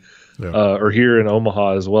 maybe, or here in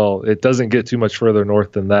Omaha as well. It doesn't get too much further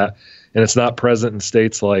north than that, and it's not present in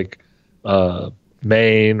states like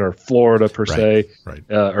Maine or Florida per se,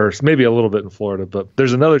 or maybe a little bit in Florida. But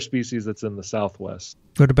there's another species that's in the Southwest.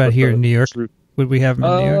 What about here in New York? Would we have them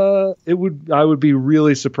in New York? I would be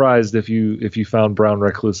really surprised if you found brown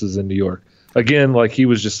recluses in New York. Again, like he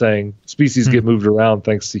was just saying, species get moved around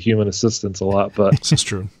thanks to human assistance a lot, but this is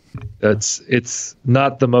true. It's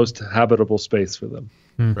not the most habitable space for them.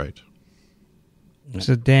 Right.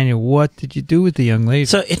 So, Daniel, what did you do with the young lady?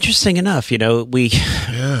 So, interesting enough, I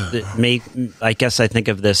guess I think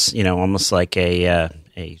of this, almost like a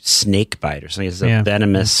snake bite or something. It's a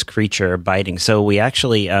venomous creature biting. So we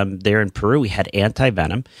actually, there in Peru, we had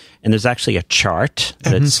anti-venom, and there's actually a chart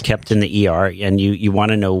that's kept in the ER, and you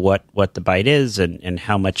want to know what the bite is and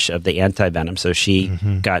how much of the anti-venom. So she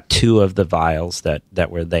got 2 of the vials that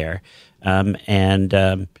were there.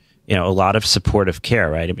 A lot of supportive care,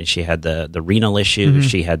 right? I mean, she had the renal issues,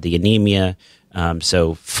 she had the anemia,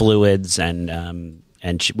 so fluids, and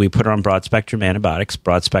we put her on broad-spectrum antibiotics.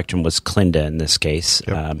 Broad-spectrum was Clinda in this case.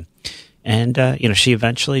 Yep. She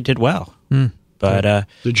eventually did well. But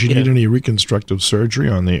did she need any reconstructive surgery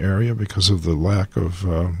on the area because of the lack of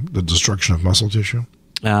the destruction of muscle tissue?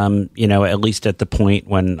 At least at the point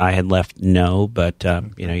when I had left, no. But,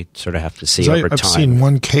 you sort of have to see over time. I've seen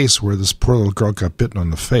one case where this poor little girl got bitten on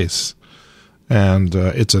the face. And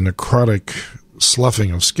it's a necrotic sloughing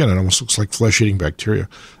of skin. It almost looks like flesh-eating bacteria.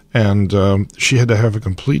 And she had to have a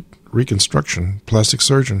complete reconstruction. Plastic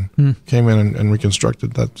surgeon came in and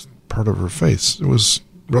reconstructed that part of her face. It was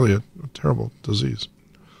really a terrible disease.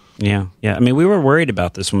 Yeah. I mean, we were worried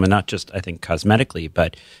about this woman, not just, I think, cosmetically,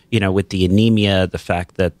 but, with the anemia, the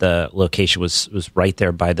fact that the location was right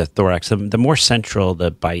there by the thorax. The more central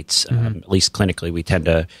the bites, at least clinically, we tend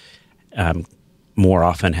to more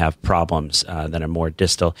often have problems than are more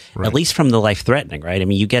distal, at least from the life-threatening, right? I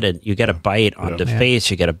mean, you get a bite on the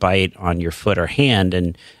face, you get a bite on your foot or hand,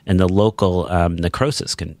 and the local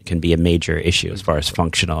necrosis can be a major issue as far as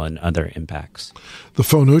functional and other impacts. The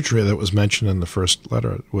phonutria that was mentioned in the first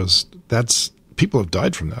letter people have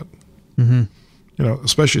died from that.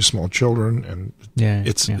 Especially small children, and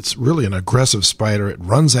it's really an aggressive spider. It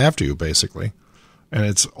runs after you basically. And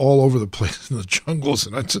it's all over the place in the jungles.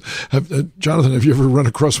 And Jonathan, have you ever run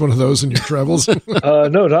across one of those in your travels?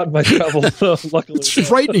 No, not in my travels. Luckily, it's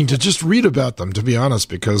frightening to just read about them, to be honest,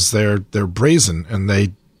 because they're brazen and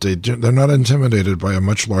they're not intimidated by a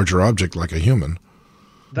much larger object like a human.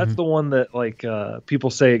 That's the one that people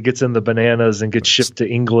say it gets in the bananas and gets shipped to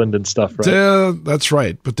England and stuff, right? Yeah, that's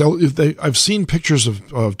right. But I've seen pictures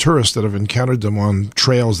of tourists that have encountered them on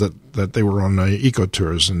trails that they were on eco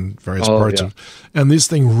tours in various parts of, and this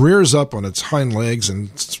thing rears up on its hind legs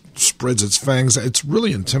and spreads its fangs. It's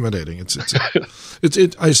really intimidating.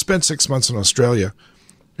 I spent 6 months in Australia.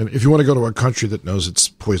 And if you want to go to a country that knows it's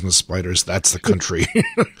poisonous spiders, that's the country.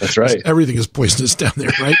 That's right. Everything is poisonous down there,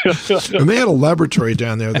 right? And they had a laboratory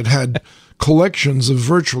down there that had collections of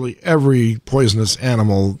virtually every poisonous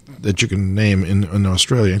animal that you can name in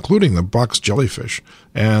Australia, including the box jellyfish.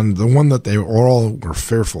 And the one that they all were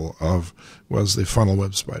fearful of was the funnel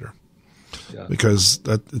web spider. Yeah. Because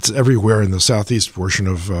it's everywhere in the southeast portion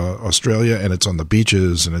of Australia, and it's on the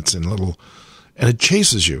beaches, and it's and it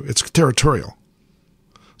chases you. It's territorial.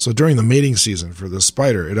 So during the mating season for the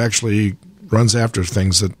spider, it actually runs after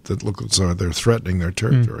things that look as though they're threatening their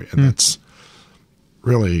territory. And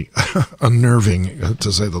really unnerving,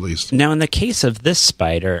 to say the least. Now, in the case of this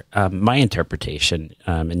spider, my interpretation,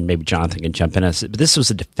 and maybe Jonathan can jump in, but this was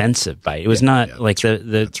a defensive bite. It was not like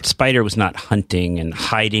the spider was not hunting and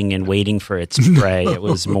hiding and waiting for its prey. It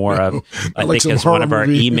was more of, I think as one of our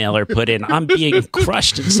emailer put in, I'm being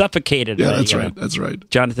crushed and suffocated. Yeah, that's right. That's right.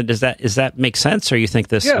 Jonathan, does that make sense, or you think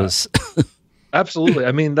this was... Absolutely.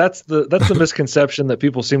 I mean, that's the misconception that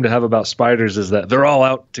people seem to have about spiders, is that they're all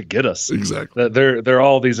out to get us. Exactly. That they're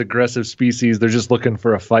all these aggressive species. They're just looking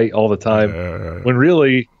for a fight all the time. When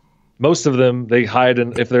really, most of them, they hide,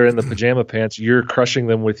 and if they're in the pajama pants, you're crushing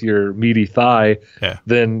them with your meaty thigh.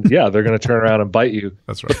 Then they're going to turn around and bite you.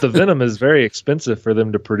 That's right. But the venom is very expensive for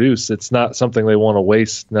them to produce. It's not something they want to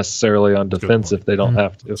waste necessarily on defense if they don't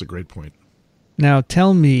have to. That's a great point. Now,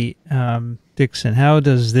 tell me, Dickson, how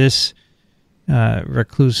does this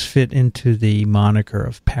recluse fit into the moniker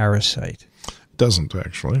of parasite? It doesn't,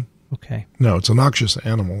 actually. Okay. No, it's a noxious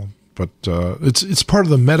animal, but it's part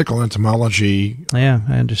of the medical entomology. Yeah,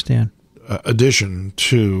 I understand. Addition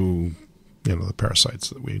to the parasites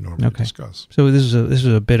that we normally discuss. So this is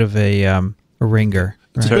a bit of a ringer.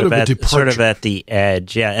 It's right? a bit of a departure. Sort of at the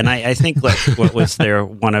edge, yeah. And I think like what was there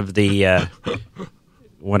one of the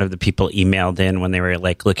people emailed in when they were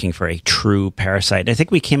like looking for a true parasite. I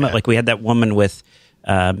think we came up, like we had that woman with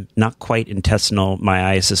not quite intestinal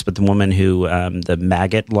myiasis, but the woman who the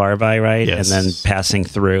maggot larvae, right? Yes. And then passing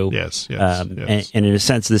through. Yes. And in a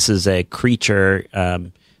sense, this is a creature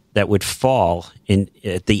that would fall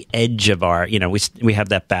at the edge of our, we have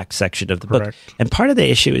that back section of the book. And part of the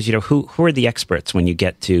issue is, who are the experts when you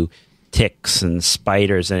get to ticks and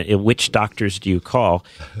spiders, and which doctors do you call?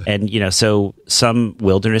 And so some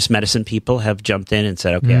wilderness medicine people have jumped in and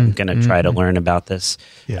said, okay, I'm going to try to learn about this.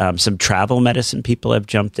 Some travel medicine people have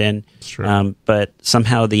jumped in, but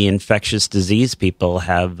somehow the infectious disease people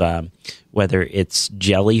have, whether it's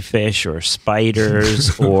jellyfish or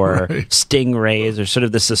spiders or stingrays or sort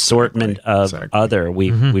of this assortment of other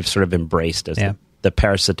we've sort of embraced as the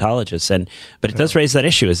parasitologists, but it does raise that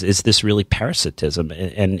issue: is this really parasitism?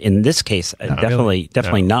 And in this case, definitely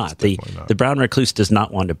not. The brown recluse does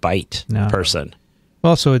not want to bite a person.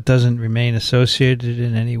 Also, it doesn't remain associated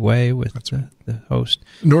in any way with the host.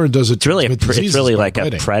 Nor does it. It's really like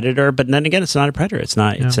a predator, but then again, it's not a predator. It's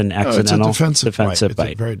not. It's an accidental defensive bite.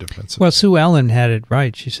 It's very defensive. Well, Sue Ellen had it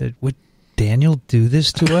right. She said, "Would Daniel do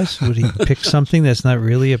this to us? Would he pick something that's not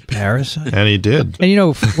really a parasite?" And he did.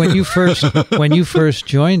 And when you first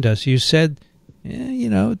joined us, you said,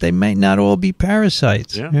 they might not all be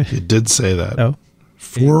parasites. Yeah. You did say that. Oh,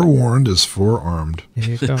 forewarned is forearmed. There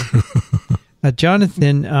you go.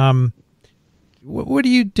 Jonathan, what do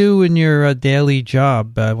you do in your daily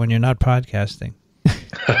job when you're not podcasting?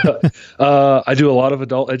 I do a lot of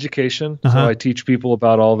adult education. So I teach people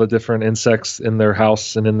about all the different insects in their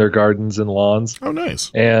house and in their gardens and lawns. Oh,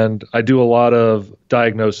 nice. And I do a lot of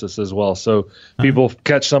diagnosis as well. So people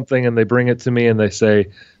catch something and they bring it to me and they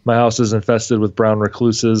say, my house is infested with brown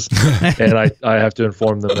recluses. And I have to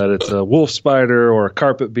inform them that it's a wolf spider or a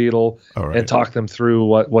carpet beetle and talk them through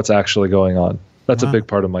what's actually going on. That's a big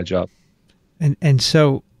part of my job. And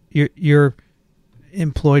so you're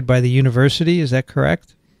employed by the university, is that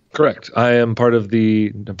correct? Correct. I am part of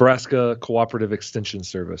the Nebraska Cooperative Extension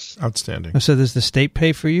Service. Outstanding. So does the state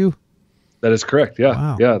pay for you? That is correct, yeah.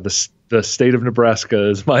 Wow. Yeah, the state of Nebraska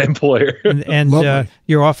is my employer. And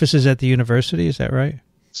your office is at the university, is that right?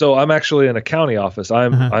 So I'm actually in a county office. I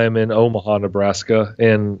am in Omaha, Nebraska,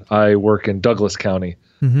 and I work in Douglas County.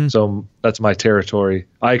 So that's my territory.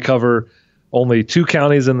 I cover only 2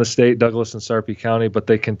 counties in the state, Douglas and Sarpy County, but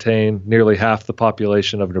they contain nearly half the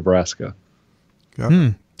population of Nebraska.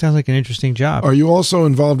 Sounds like an interesting job. Are you also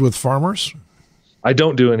involved with farmers? I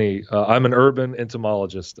don't do any. I'm an urban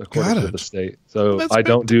entomologist, according to the state. So I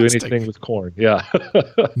don't do anything with corn. Yeah.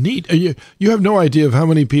 Neat. You have no idea of how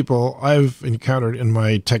many people I've encountered in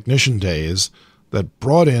my technician days that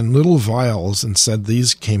brought in little vials and said,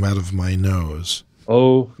 these came out of my nose.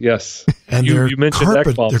 Oh, yes. And you mentioned they're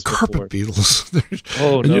carpet before. Beetles.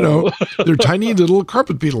 They're tiny little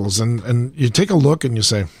carpet beetles. And you take a look and you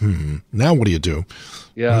say, now what do you do?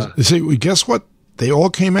 Yeah. You say, well, guess what? They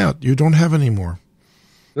all came out. You don't have any more.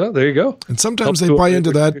 Well, there you go. And sometimes they buy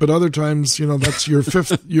into that, but other times, that's your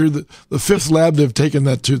fifth. You're the fifth lab they've taken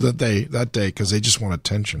that to that day because they just want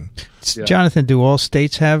attention. Yeah. Jonathan, do all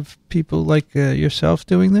states have people like yourself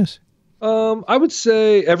doing this? I would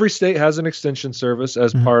say every state has an extension service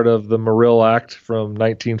as part of the Morrill Act from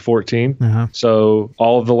 1914. So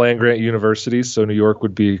all of the land-grant universities, so New York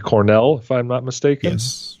would be Cornell, if I'm not mistaken.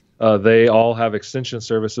 Yes. They all have extension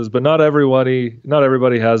services, but not everybody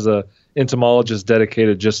has a entomologist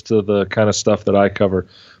dedicated just to the kind of stuff that I cover.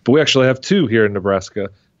 But we actually have two here in Nebraska.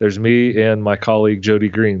 There's me and my colleague Jody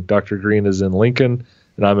Green. Dr. Green is in Lincoln,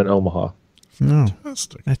 and I'm in Omaha.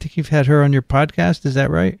 Fantastic. I think you've had her on your podcast. Is that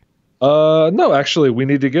right? No, actually, we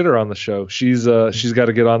need to get her on the show. She's got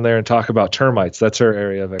to get on there and talk about termites. That's her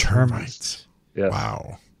area of expertise. Termites. Yes.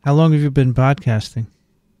 Wow. How long have you been podcasting?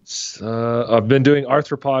 I've been doing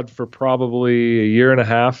Arthro-Pod for probably a year and a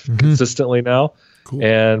half consistently now. Cool.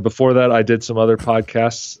 And before that, I did some other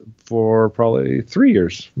podcasts for probably 3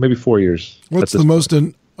 years, maybe 4 years. What's the most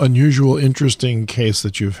unusual, interesting case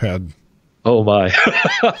that you've had? Oh my!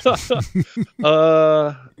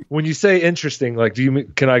 When you say interesting, like,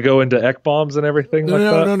 can I go into EC bombs and everything like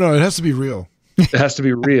that? No. It has to be real. It has to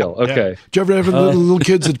be real. Okay. Yeah. Did you ever have little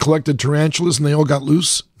kids that collected tarantulas and they all got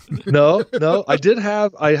loose? No.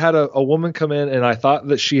 I had a woman come in, and I thought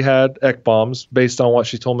that she had EC bombs based on what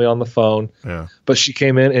she told me on the phone. Yeah. But she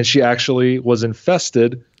came in and she actually was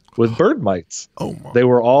infested with bird mites. Oh my! They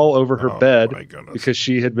were all over her bed my goodness. because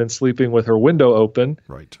she had been sleeping with her window open.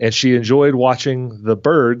 Right. And she enjoyed watching the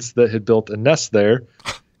birds that had built a nest there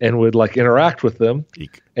and would like interact with them.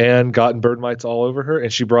 Eek. And gotten bird mites all over her.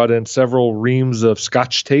 And she brought in several reams of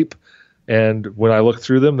Scotch tape. And when I looked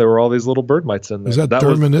through them, there were all these little bird mites in there. Is that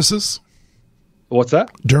Dermanisis? What's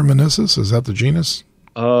that? Dermanisis? Is that the genus?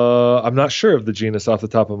 I'm not sure of the genus off the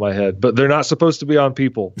top of my head, but they're not supposed to be on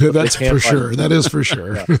people. Yeah, that's for sure. That is for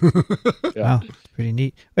sure. Yeah. Wow, pretty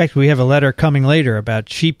neat. Actually, we have a letter coming later about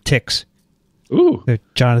sheep ticks. Ooh. That,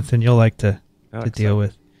 Jonathan, you'll like to deal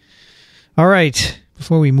with. All right.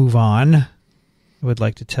 Before we move on, I would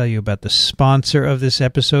like to tell you about the sponsor of this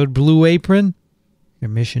episode, Blue Apron. Their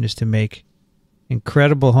mission is to make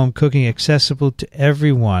incredible home cooking accessible to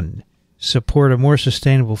everyone, support a more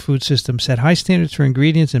sustainable food system, set high standards for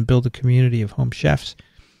ingredients, and build a community of home chefs.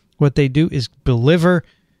 What they do is deliver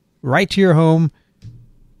right to your home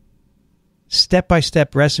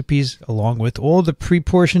step-by-step recipes along with all the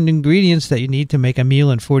pre-portioned ingredients that you need to make a meal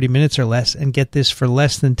in 40 minutes or less, and get this for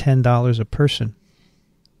less than $10 a person.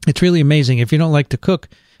 It's really amazing. If you don't like to cook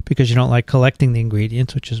because you don't like collecting the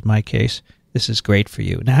ingredients, which is my case, this is great for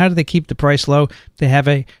you. Now, how do they keep the price low? They have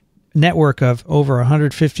a network of over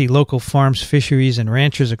 150 local farms, fisheries, and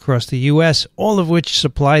ranchers across the U.S., all of which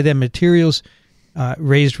supply them materials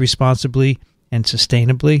raised responsibly and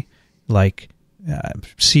sustainably, like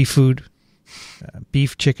seafood,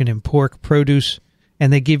 beef, chicken, and pork produce,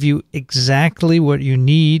 and they give you exactly what you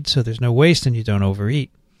need so there's no waste and you don't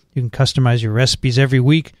overeat. You can customize your recipes every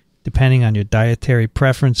week depending on your dietary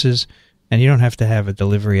preferences, and you don't have to have a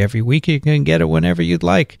delivery every week. You can get it whenever you'd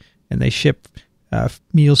like, and they ship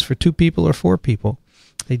meals for 2 people or 4 people.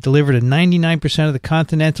 They deliver to 99% of the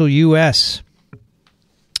continental U.S.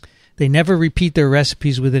 They never repeat their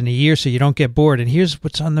recipes within a year, so you don't get bored. And here's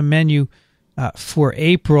what's on the menu for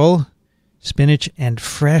April. Spinach and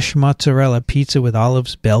fresh mozzarella pizza with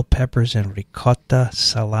olives, bell peppers, and ricotta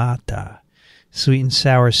salata. Sweet and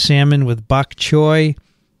sour salmon with bok choy,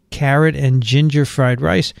 carrot and ginger fried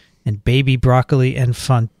rice, and baby broccoli and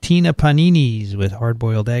fontina paninis with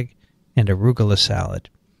hard-boiled egg and arugula salad.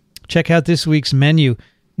 Check out this week's menu.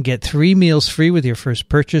 Get 3 meals free with your first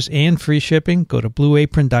purchase and free shipping. Go to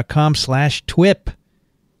blueapron.com/TWiP.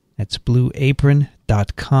 That's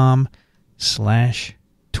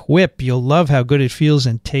blueapron.com/TWiP. You'll love how good it feels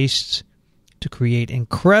and tastes to create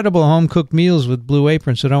incredible home-cooked meals with Blue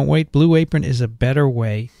Apron. So don't wait. Blue Apron is a better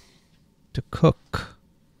way to cook.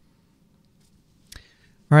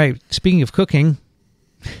 All right, speaking of cooking,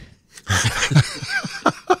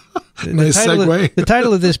 Nice segue. The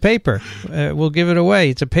title of this paper, we'll give it away.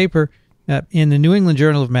 It's a paper in the New England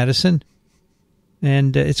Journal of Medicine,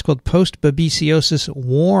 and it's called Post-Babesiosis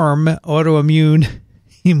Warm Autoimmune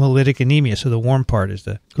Hemolytic Anemia. So the warm part is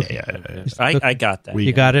the cooking. Yeah. I got that.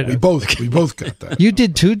 You got it? We both got that. You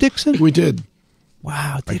did too, Dickson? We did.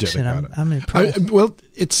 Wow, Dickson, I did. I'm impressed. Well,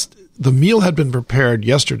 the meal had been prepared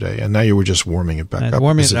yesterday, and now you were just warming it back up.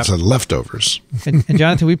 Warming it It's leftovers. And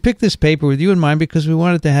Jonathan, we picked this paper with you in mind because we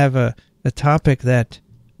wanted to have a topic that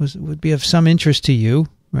would be of some interest to you,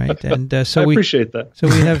 right? And so I appreciate that. So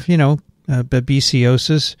we have,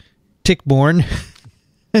 babesiosis, tick-borne.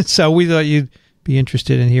 And so we thought you'd be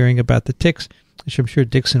interested in hearing about the ticks, which I'm sure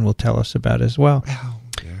Dickson will tell us about as well. Oh,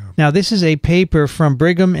 yeah. Now, this is a paper from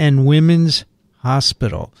Brigham and Women's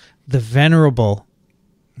Hospital, the venerable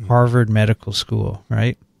Harvard Medical School,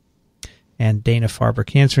 right? And Dana-Farber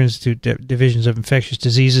Cancer Institute, Divisions of Infectious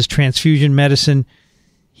Diseases, Transfusion Medicine,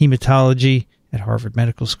 Hematology at Harvard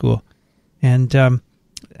Medical School. And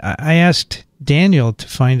I asked Daniel to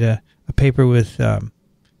find a paper with a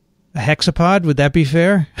hexapod. Would that be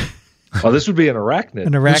fair? Oh, this would be an arachnid.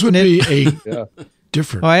 An arachnid? This would be a Yeah.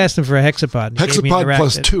 different. Oh, I asked him for a hexapod. He gave me an Hexapod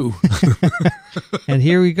plus arachnid. 2. And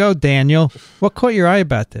here we go, Daniel. What caught your eye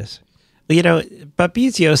about this? You know,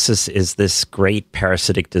 babesiosis is this great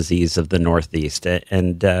parasitic disease of the Northeast.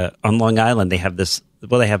 And on Long Island, they have this,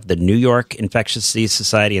 they have the New York Infectious Disease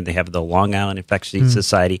Society and they have the Long Island Infectious Disease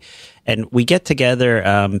Society. And we get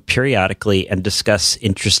together periodically and discuss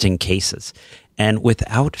interesting cases. And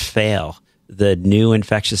without fail, the new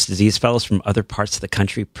infectious disease fellows from other parts of the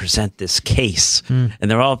country present this case. And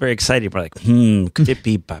they're all very excited. We're like, could it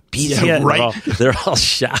be babesia? Yeah, right. They're all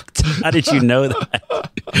shocked. How did you know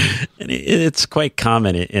that? And it's quite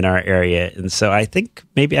common in our area. And so I think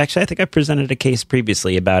I think I presented a case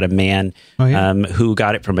previously about a man who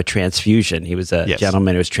got it from a transfusion. He was a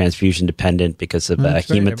gentleman who was transfusion dependent because of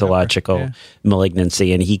hematological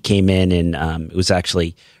malignancy. And he came in and it was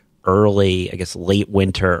actually early, I guess late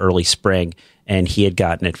winter, early spring, and he had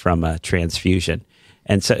gotten it from a transfusion.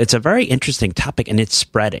 And so it's a very interesting topic, and it's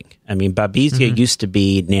spreading. I mean, babesia used to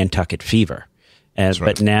be Nantucket fever,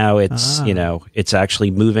 but now it's it's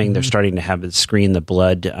actually moving. They're starting to have it screen the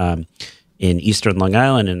blood in eastern Long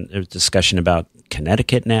Island, and there's discussion about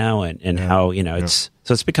Connecticut now, and how it's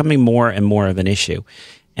becoming more and more of an issue.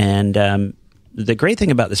 And the great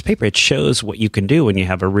thing about this paper, it shows what you can do when you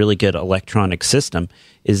have a really good electronic system,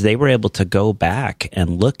 is they were able to go back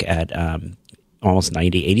and look at almost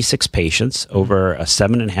 86 patients over a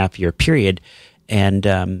 7.5-year period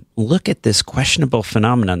and look at this questionable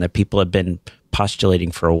phenomenon that people have been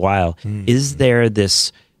postulating for a while. Is there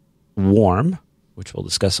this warm, which we'll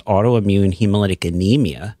discuss, autoimmune hemolytic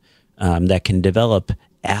anemia that can develop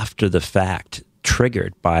after the fact,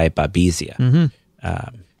 triggered by babesia?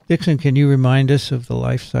 Dickson, can you remind us of the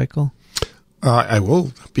life cycle? I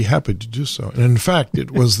will be happy to do so. And in fact,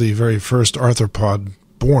 it was the very first arthropod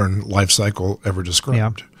born life cycle ever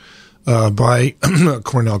described by a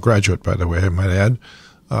Cornell graduate, by the way, I might add,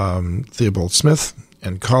 Theobald Smith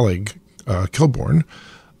and colleague Kilbourne.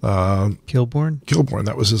 Kilbourne,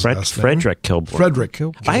 that was his last name. Frederick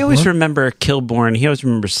Kilbourne. I always remember Kilbourne. He always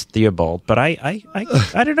remembers Theobald, but I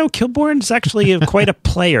don't know. Kilbourne's actually quite a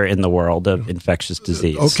player in the world of infectious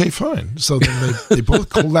disease. Okay, fine. So then they both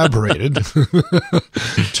collaborated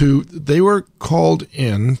they were called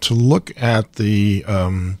in to look at the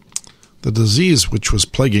disease which was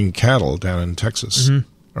plaguing cattle down in Texas.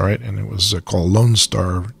 All right, and it was called Lone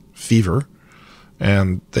Star fever.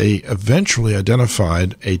 And they eventually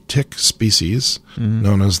identified a tick species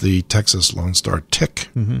known as the Texas Lone Star tick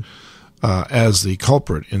as the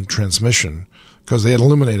culprit in transmission, because they had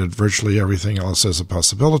eliminated virtually everything else as a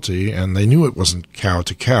possibility, and they knew it wasn't cow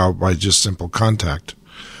to cow by just simple contact.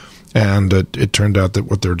 And it turned out that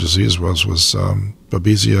what their disease was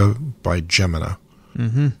Babesia bigemina,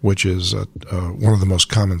 which is one of the most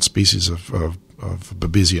common species of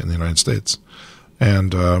Babesia in the United States.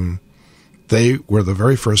 And they were the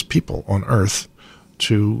very first people on Earth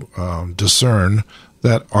to discern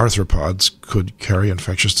that arthropods could carry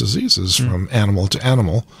infectious diseases from animal to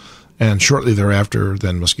animal. And shortly thereafter,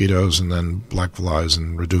 then mosquitoes, and then black flies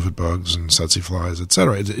and reduvid bugs and tsetse flies,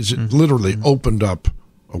 etc. It literally opened up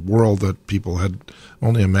a world that people had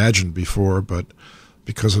only imagined before, but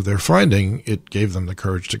because of their finding, it gave them the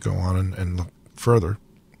courage to go on and look further.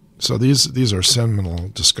 So these are seminal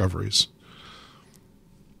discoveries.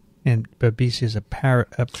 And babesia is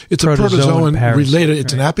it's a protozoan related.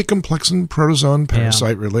 It's an apicomplexan protozoan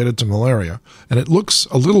parasite related to malaria, and it looks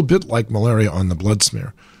a little bit like malaria on the blood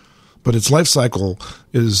smear, but its life cycle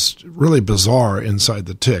is really bizarre inside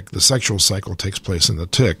the tick. The sexual cycle takes place in the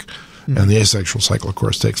tick, and the asexual cycle, of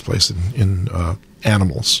course, takes place in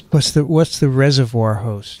animals. What's the reservoir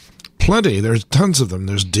host? Plenty. There's tons of them.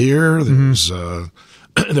 There's deer. There's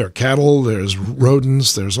there are cattle, there's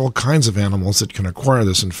rodents, there's all kinds of animals that can acquire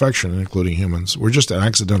this infection, including humans. We're just an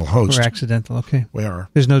accidental host. We're accidental, okay. We are.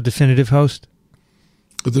 There's no definitive host?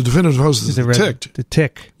 But the definitive host is the tick. The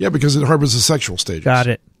tick. Yeah, because it harbors the sexual stages. Got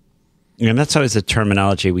it. And that's always the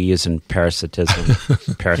terminology we use in parasitism.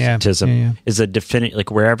 Parasitism is a definitive,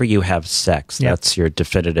 like wherever you have sex, that's your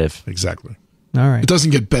definitive. Exactly. All right. It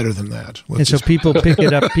doesn't get better than that. And so people pick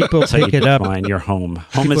it up. People pick it up. Define your home.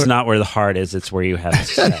 Home is not where the heart is. It's where you have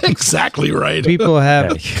sex. Exactly right. People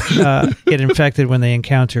get infected when they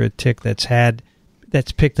encounter a tick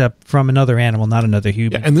that's picked up from another animal, not another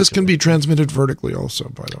human. Yeah, and this can be transmitted vertically also,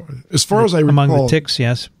 by the way. As far as I recall. Among the ticks,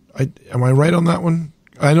 yes. Am I right on that one?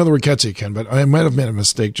 I know the rickettsia can, but I might have made a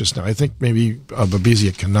mistake just now. I think maybe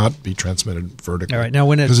Babesia cannot be transmitted vertically. All right. Now,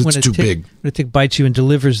 when a tick bites you and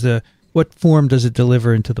delivers what form does it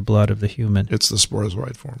deliver into the blood of the human? It's the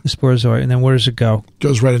sporozoite form. The sporozoite. And then where does it go?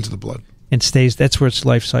 Goes right into the blood. and stays. That's where its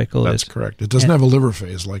life cycle is. That's correct. It doesn't have a liver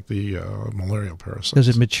phase like the malarial parasites. Does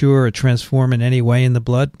it mature or transform in any way in the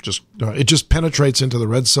blood? It just penetrates into the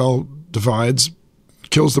red cell, divides,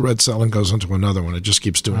 kills the red cell, and goes into another one. It just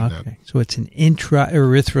keeps doing that. So it's an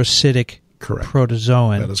intraerythrocytic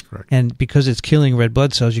protozoan. That is correct. And because it's killing red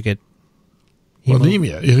blood cells, you get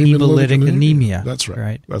anemia. Hemolytic anemia. That's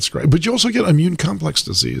right. That's great. But you also get immune complex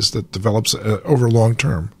disease that develops over long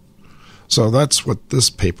term. So that's what this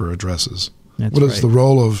paper addresses. What is the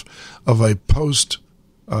role of a post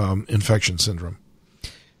infection syndrome?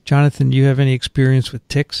 Jonathan, do you have any experience with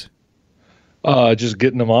ticks? Just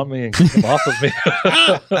getting them on me and getting them off of me.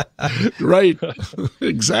 Right.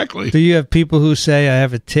 Exactly. Do you have people who say, I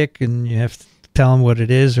have a tick, and you have to tell them what it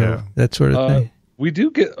is, or that sort of thing? We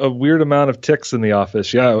do get a weird amount of ticks in the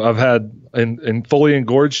office. Yeah, I've had in fully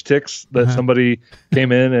engorged ticks that somebody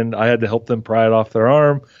came in and I had to help them pry it off their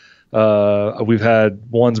arm. We've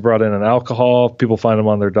had ones brought in alcohol. People find them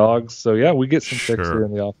on their dogs. So yeah, we get some ticks here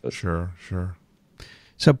in the office. Sure.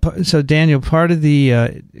 So Daniel, part of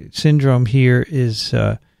the syndrome here is,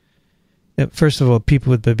 first of all,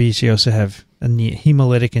 people with babesiosis have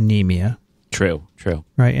hemolytic anemia. True.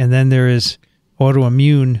 Right, and then there is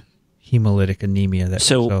autoimmune hemolytic anemia that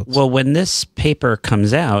results. Well, when this paper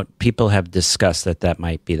comes out, people have discussed that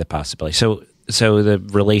might be the possibility. So the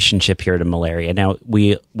relationship here to malaria. Now,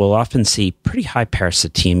 we will often see pretty high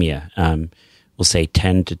parasitemia. We'll say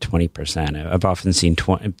 10 to 20%. I've often seen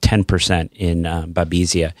 10% in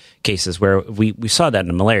Babesia cases where we saw that in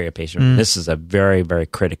a malaria patient. This is a very, very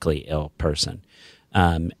critically ill person.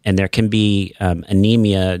 And there can be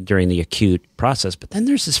anemia during the acute process. But then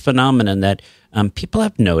there's this phenomenon that people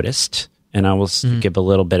have noticed, and I will give a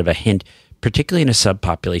little bit of a hint, particularly in a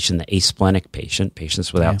subpopulation, the asplenic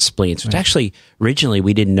patients without spleens, which actually originally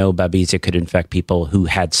we didn't know Babesia could infect people who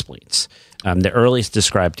had spleens. The earliest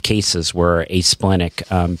described cases were asplenic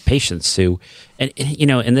patients who, and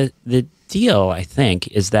the deal, I think,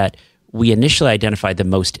 is that we initially identified the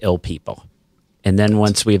most ill people. And then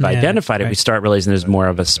once we've identified it, we start realizing there's more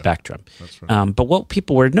of a spectrum. That's right. But what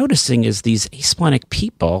people were noticing is these asplenic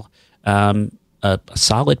people, a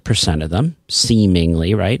solid percent of them,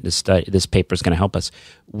 seemingly, right, this paper is going to help us,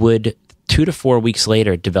 would 2 to 4 weeks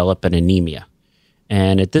later develop an anemia.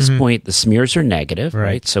 And at this point, the smears are negative,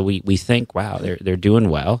 right? So we think, wow, they're doing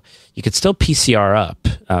well. You could still PCR up,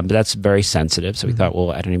 but that's very sensitive. So we thought, well,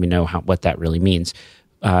 I don't even know what that really means.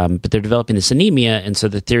 But they're developing this anemia, and so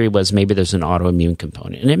the theory was maybe there's an autoimmune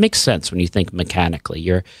component. And it makes sense when you think mechanically.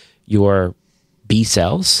 Your B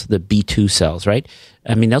cells, the B2 cells, right?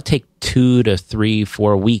 I mean, they'll take 2 to 3,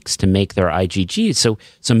 4 weeks to make their IgG. So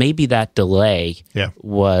maybe that delay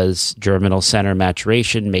was germinal center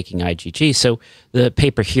maturation making IgG. So the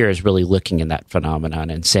paper here is really looking at that phenomenon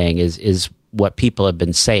and saying is what people have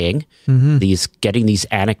been saying, getting these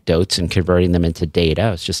anecdotes and converting them into data.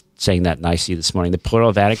 I was just saying that nicely this morning. The plural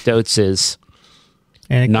of anecdotes is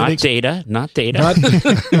not data.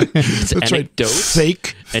 It's that's anecdotes. Right.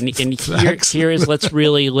 Fake. And here is, let's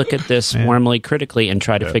really look at this warmly, critically, and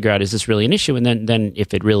try to figure out, is this really an issue? And then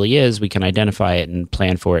if it really is, we can identify it and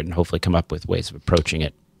plan for it and hopefully come up with ways of approaching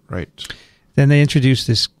it. Right. Then they introduced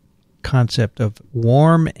this concept of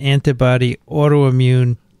warm antibody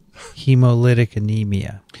autoimmune hemolytic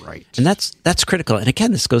anemia. Right. And that's critical. And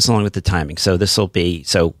again, this goes along with the timing. So this will be,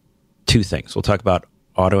 two things. We'll talk about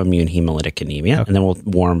autoimmune hemolytic anemia, and then we'll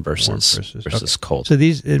warm versus cold. So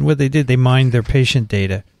what they did, they mined their patient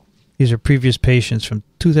data. These are previous patients from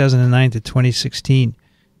 2009 to 2016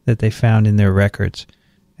 that they found in their records.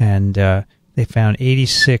 And they found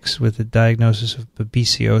 86 with a diagnosis of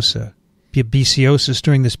babesiosis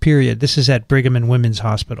during this period. This is at Brigham and Women's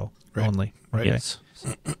Hospital only. Right. Yes. So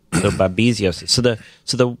babesiosis.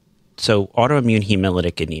 So autoimmune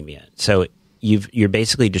hemolytic anemia. So you're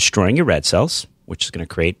basically destroying your red cells, which is going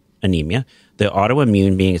to create anemia. The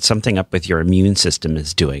autoimmune being it's something up with your immune system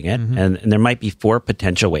is doing it. And there might be 4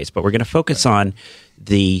 potential ways, but we're going to focus on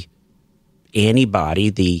the antibody,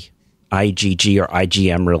 the IgG or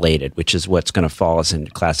IgM related, which is what's going to fall us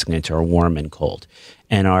classically into our warm and cold.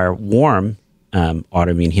 And our warm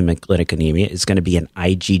autoimmune hemolytic anemia is going to be an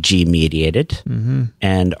IgG mediated,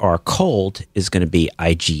 and our cold is going to be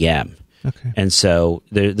IgM. Okay. And so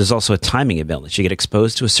there's also a timing of illness. You get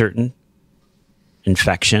exposed to a certain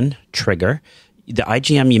infection trigger. The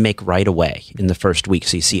IgM you make right away in the first week,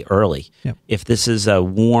 so you see early. Yep. If this is a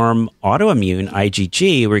warm autoimmune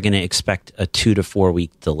IgG, we're going to expect a 2 to 4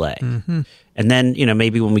 week delay. And then,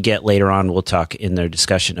 maybe when we get later on, we'll talk in their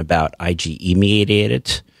discussion about IgE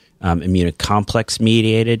mediated, immunocomplex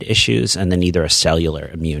mediated issues, and then either a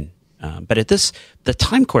cellular immune But at the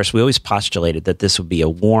time course, we always postulated that this would be a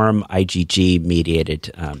warm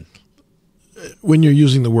IgG-mediated. When you're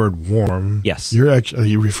using the word warm, yes, you're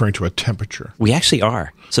referring to a temperature. We actually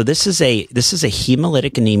are. So this is a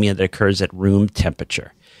hemolytic anemia that occurs at room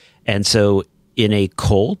temperature, and so in a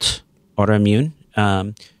cold autoimmune,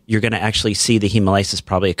 you're going to actually see the hemolysis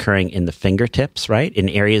probably occurring in the fingertips, right, in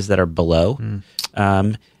areas that are below.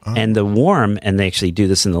 And the warm, and they actually do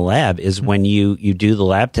this in the lab, is when you do the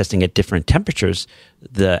lab testing at different temperatures,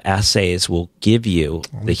 the assays will give you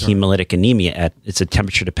the hemolytic anemia it's a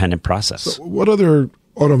temperature-dependent process. So what other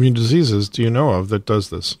autoimmune diseases do you know of that does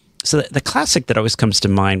this? So the classic that always comes to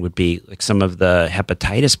mind would be like some of the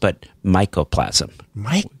hepatitis, but mycoplasm.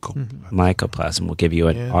 Mycoplasm will give you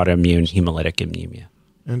an autoimmune hemolytic anemia.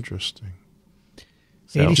 Interesting.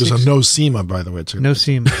 So, which is a nosema, by the way. It's a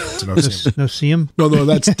nosema. It's a nosema. Noseum? No,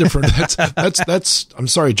 that's different. That's. I'm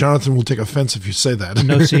sorry, Jonathan will take offense if you say that.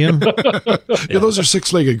 Noseum? Yeah, those are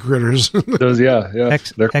 6-legged critters. Those,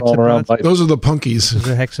 they're crawling around. Those are the punkies. Those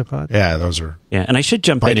are hexapods? Yeah, those are. Yeah, and I should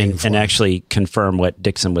jump in and actually confirm what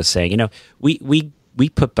Dickson was saying. You know, we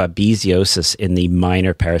put babesiosis in the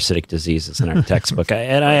minor parasitic diseases in our textbook.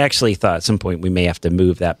 And I actually thought at some point we may have to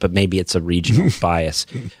move that, but maybe it's a regional bias.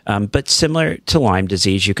 But similar to Lyme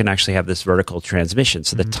disease, you can actually have this vertical transmission.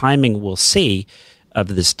 So the timing we'll see of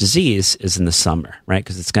this disease is in the summer, right?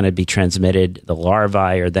 Because it's going to be transmitted. The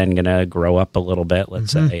larvae are then going to grow up a little bit,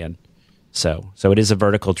 let's say. And so it is a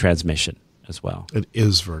vertical transmission as well. It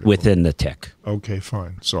is vertical. Within the tick. Okay,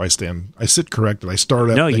 fine. So I sit corrected. I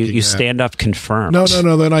started out No, you stand up confirmed. No.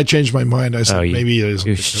 Then I changed my mind. I said maybe it is.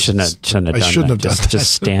 You shouldn't have done that.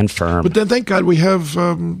 Just stand firm. But then thank God we have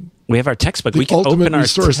our textbook. We can open our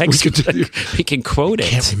textbook. We can quote it. I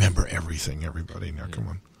can't remember everything, everybody. Now, come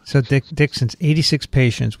on. So Dickson's 86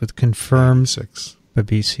 patients with confirmed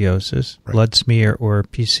babesiosis, blood smear or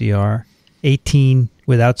PCR, 18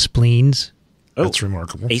 without spleens. That's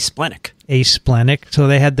remarkable. Asplenic. So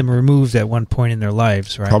they had them removed at one point in their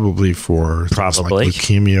lives, right? Probably for things like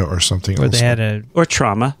leukemia or something else. Or they had or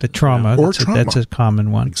trauma. The trauma. Or trauma. That's a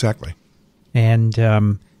common one. Exactly.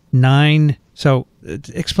 And 9. So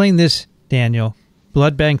explain this, Daniel.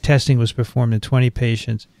 Blood bank testing was performed in 20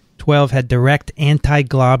 patients. 12 had direct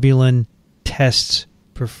antiglobulin tests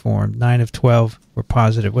performed. 9 of 12 were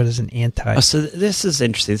positive. What is an anti? So this is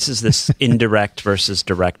interesting. This is this indirect versus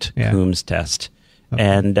direct Coombs test. Okay.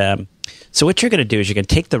 And so what you're going to do is you're going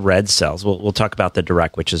to take the red cells. We'll talk about the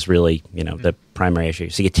direct, which is really, the primary issue.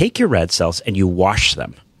 So you take your red cells and you wash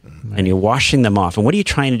them. Right. And you're washing them off. And what are you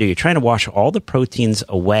trying to do? You're trying to wash all the proteins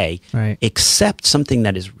away, except something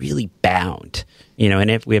that is really bound.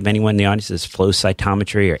 And if we have anyone in the audience that's flow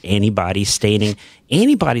cytometry or antibody staining,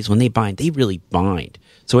 antibodies, when they bind, they really bind.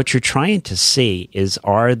 So what you're trying to see is,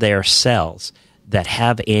 are there cells that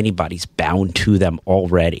have antibodies bound to them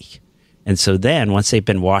already? And so then once they've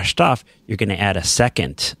been washed off, you're going to add a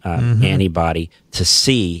second antibody to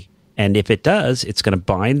see. And if it does, it's going to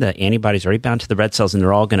bind. The antibodies already bound to the red cells, and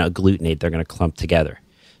they're all going to agglutinate. They're going to clump together.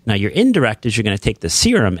 Now, your indirect is you're going to take the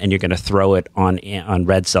serum and you're going to throw it on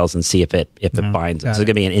red cells and see if it binds. So it's going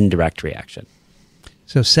to be an indirect reaction.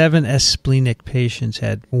 So 7 splenic patients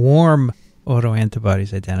had warm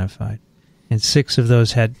autoantibodies identified, and 6 of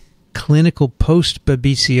those had clinical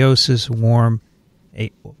post-babesiosis warm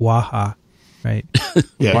WAHA, right?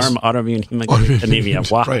 Yes. Warm autoimmune anemia,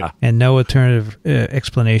 WAHA. Right. And no alternative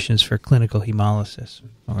explanations for clinical hemolysis.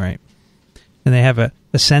 All right. And they have a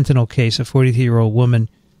sentinel case, a 43-year-old woman,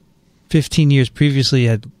 15 years previously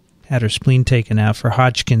had her spleen taken out for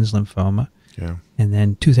Hodgkin's lymphoma. Yeah. And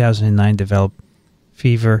then 2009 developed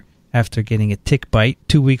fever after getting a tick bite.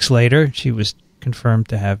 2 weeks later, she was confirmed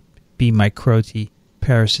to have B. microti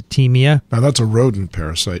parasitemia. Now, that's a rodent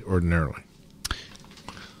parasite ordinarily.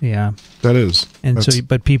 Yeah. That is. And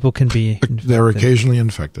but people can be infected. They're occasionally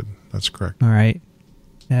infected. That's correct. All right.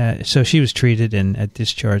 So she was treated and at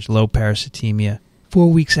discharge, low parasitemia. 4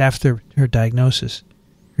 weeks after her diagnosis,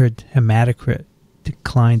 her hematocrit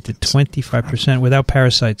declined to 25% without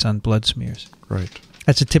parasites on blood smears. Right.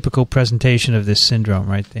 That's a typical presentation of this syndrome,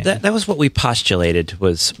 right there. That was what we postulated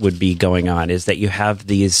would be going on, is that you have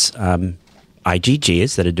these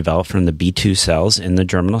IgGs that are developed from the B2 cells in the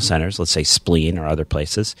germinal centers, let's say spleen or other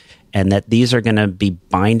places, and that these are going to be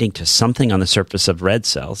binding to something on the surface of red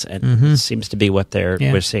cells, and it seems to be what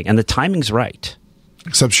we're seeing. And the timing's right.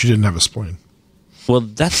 Except she didn't have a spleen. Well,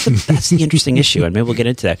 that's the interesting issue, and maybe we'll get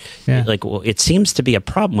into that. Yeah. It seems to be a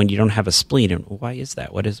problem when you don't have a spleen, and why is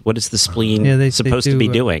that? What is the spleen supposed to be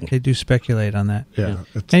doing? They do speculate on that. Yeah.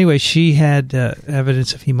 Anyway, she had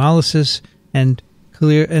evidence of hemolysis, and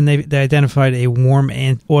they identified a warm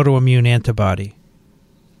autoimmune antibody.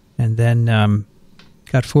 and then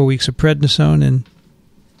got 4 weeks of prednisone, and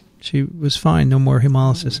she was fine. No more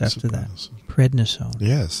hemolysis after that. Prednisone.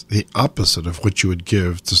 Yes, the opposite of what you would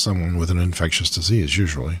give to someone with an infectious disease,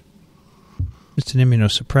 usually. It's an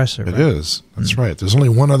immunosuppressor, It right? is. That's right. There's only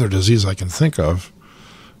one other disease I can think of.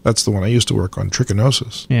 That's the one I used to work on,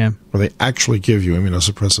 trichinosis, Yeah. where they actually give you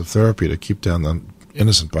immunosuppressive therapy to keep down the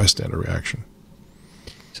innocent bystander reaction.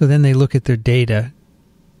 So then they look at their data.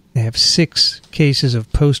 They have 6 cases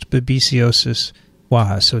of post-babesiosis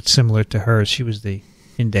WAHA, so it's similar to hers. She was the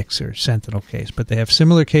index or sentinel case. But they have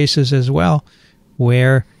similar cases as well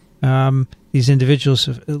where these individuals,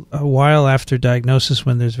 a while after diagnosis,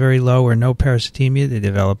 when there's very low or no parasitemia, they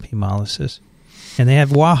develop hemolysis. And they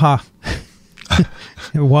have WAHA,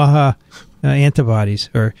 WAHA antibodies,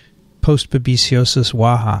 or post-babesiosis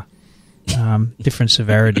WAHA, different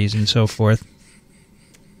severities and so forth.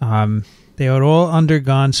 They had all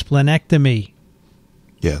undergone splenectomy.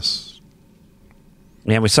 Yes.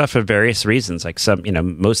 Yeah, we saw for various reasons. Like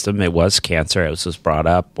most of them, it was cancer. It was brought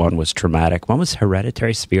up. One was traumatic. One was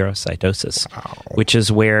hereditary spherocytosis, which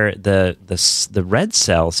is where the red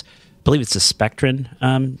cells, I believe it's a spectrin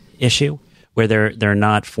issue, where they're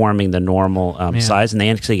not forming the normal size, and they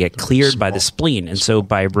actually get cleared by the spleen. And so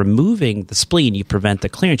by removing the spleen, you prevent the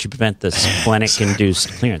clearance. You prevent the splenic-induced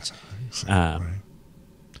clearance.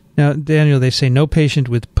 Now, Daniel, they say no patient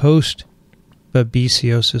with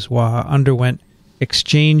post-babesiosis WAHA underwent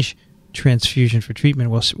exchange transfusion for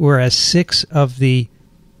treatment, whereas 6 of the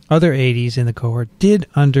other 80s in the cohort did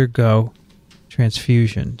undergo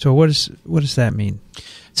transfusion. So what does that mean?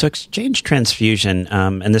 So exchange transfusion,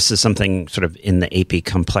 and this is something sort of in the AP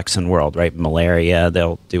complexin world, right? Malaria,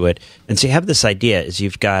 they'll do it. And so you have this idea is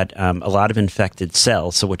you've got a lot of infected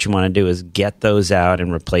cells. So what you want to do is get those out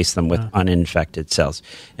and replace them with uninfected cells.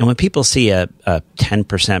 And when people see a 10%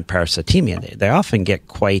 parasitemia, they often get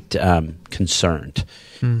quite concerned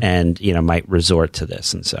and, might resort to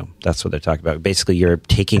this. And so that's what they're talking about. Basically, you're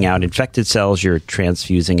taking out infected cells, you're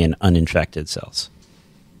transfusing in uninfected cells.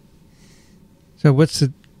 So what's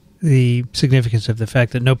the significance of the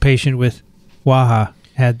fact that no patient with WAHA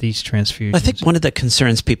had these transfusions? I think one of the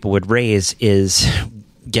concerns people would raise is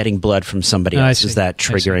getting blood from somebody else. Is that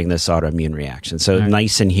triggering this autoimmune reaction? So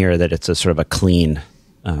nice in here that it's a sort of a clean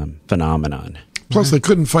phenomenon. Plus, they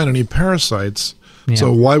couldn't find any parasites,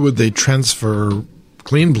 so why would they transfer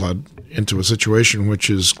clean blood into a situation which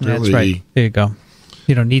is clearly... That's right. There you go.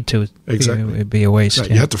 You don't need to. Exactly. It would be a waste. Right.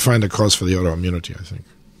 You have to find a cause for the autoimmunity, I think.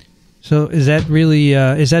 So is that really,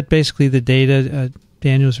 is that basically the data,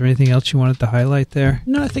 Daniel? Is there anything else you wanted to highlight there?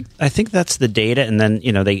 No, I think that's the data. And then,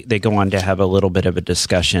 they go on to have a little bit of a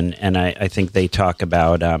discussion. And I think they talk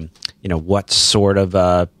about, what sort of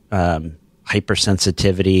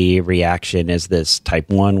hypersensitivity reaction is this type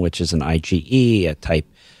 1, which is an IgE, a type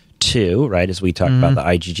 2, right, as we talk about the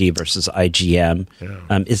IgG versus IgM.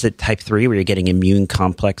 Yeah. Is it type 3 where you're getting immune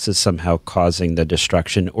complexes somehow causing the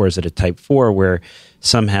destruction, or is it a type 4 where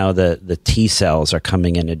somehow the T cells are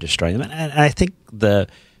coming in and destroying them? And I think the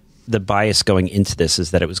bias going into this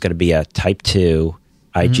is that it was going to be a type 2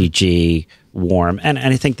 IgG warm, and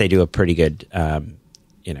I think they do a pretty good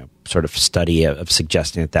sort of study of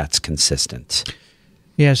suggesting that that's consistent.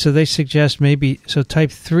 Yeah, so they suggest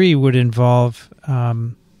type 3 would involve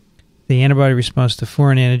the antibody response to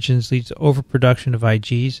foreign antigens leads to overproduction of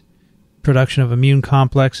IgGs, production of immune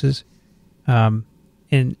complexes, and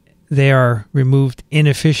they are removed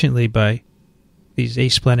inefficiently by these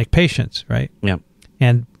asplenic patients, right? Yeah.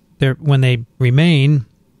 And when they remain,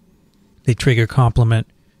 they trigger complement,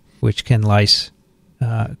 which can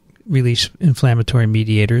release inflammatory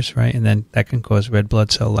mediators, right? And then that can cause red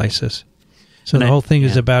blood cell lysis. So the whole thing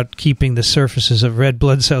is about keeping the surfaces of red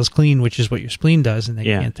blood cells clean, which is what your spleen does, and they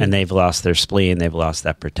can't do and that. they've lost their spleen, they've lost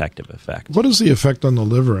that protective effect. What is the effect on the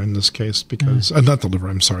liver in this case? Because not the liver,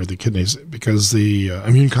 I'm sorry, the kidneys, because the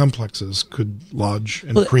immune complexes could lodge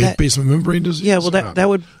and create basement membrane disease. Yeah, well, that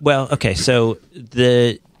would okay. So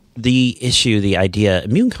the issue, the idea,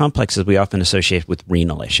 immune complexes we often associate with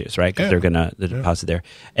renal issues, right? Because they're going to deposit there,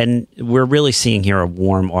 and we're really seeing here a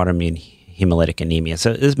warm autoimmune hemolytic anemia. So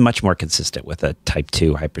it is much more consistent with a type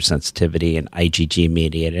 2 hypersensitivity and IgG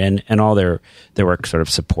mediated, and all their work sort of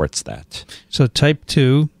supports that. So type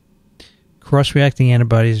 2 cross-reacting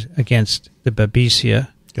antibodies against the Babesia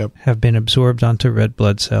have been absorbed onto red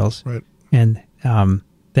blood cells. Right. And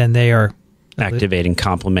then they are activating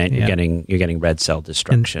complement. Yeah. You're getting red cell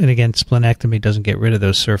destruction. And again, splenectomy doesn't get rid of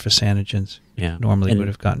those surface antigens. Yeah. Normally would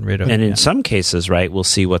have gotten rid of. And in some cases, right, we'll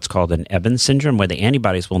see what's called an Evans syndrome, where the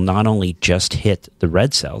antibodies will not only just hit the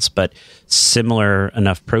red cells, but similar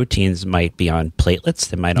enough proteins might be on platelets.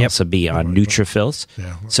 They might also be on neutrophils.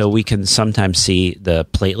 Yeah. So we can sometimes see the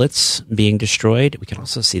platelets being destroyed. We can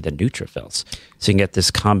also see the neutrophils. So you can get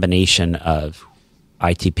this combination of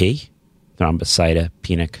ITP,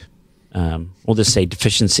 thrombocytopenic. We'll just say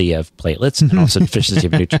deficiency of platelets and also deficiency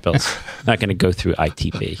of neutrophils. Not going to go through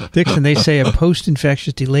ITP. Dickson, they say a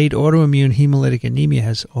post-infectious delayed autoimmune hemolytic anemia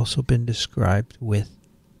has also been described with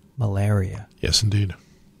malaria, Yes, indeed.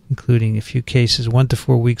 including a few cases 1 to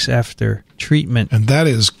 4 weeks after treatment. And that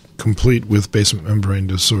is complete with basement membrane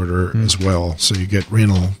disorder as well. So you get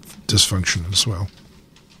renal dysfunction as well.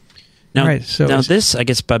 Now, Right, so this, I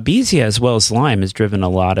guess, Babesia as well as Lyme has driven a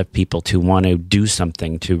lot of people to want to do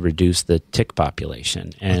something to reduce the tick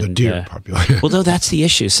population. And The deer population. well, no, that's the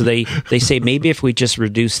issue. So they say maybe if we just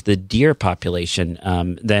reduce the deer population,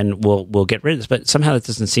 then we'll get rid of this. But somehow that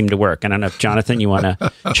doesn't seem to work. I don't know if, Jonathan, you want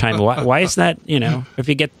to chime in. Why is that, if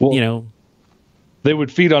you get, They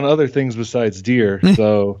would feed on other things besides deer,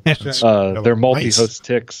 so they're multi-host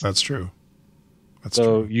ticks. That's true.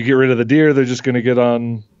 So you get rid of the deer, they're just going to get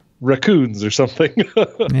on raccoons or something.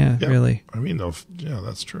 Yeah, really. I mean,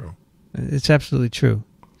 that's true. It's absolutely true.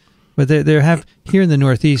 But there have, here in the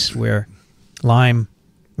Northeast where Lyme,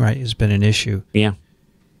 right, has been an issue, Yeah.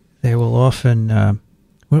 they will often,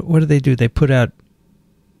 what do? They put out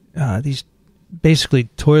these basically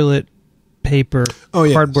toilet paper,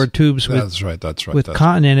 cardboard tubes That's right. with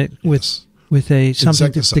cotton in it, with a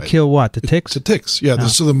something to Insecticide. kill what? The ticks? The ticks, yeah. Oh.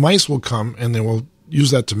 So the mice will come and they will use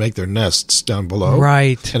that to make their nests down below.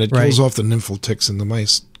 Right. And it kills off the nymphal ticks in the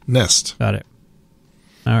mice nest. Got it.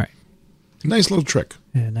 All right. Nice little trick.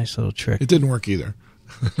 Yeah, nice little trick. It didn't work either.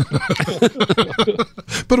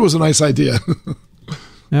 But it was a nice idea. All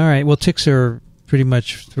right. Well, ticks are pretty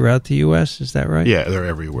much throughout the U.S., is that right? Yeah, they're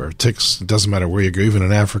everywhere. Ticks, it doesn't matter where you go, even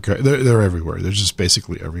in Africa, they're everywhere. They're just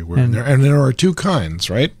basically everywhere. And there are two kinds,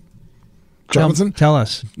 right? Jonathan? Tell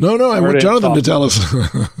us. No, I want Jonathan to tell us.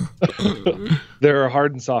 There are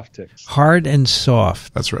hard and soft ticks. Hard and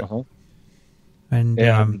soft. That's right. Uh-huh.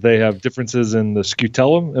 And they have differences in the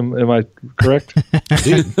scutellum. Am I correct?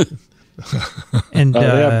 Indeed. and They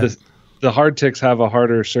have the hard ticks have a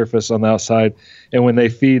harder surface on the outside, and when they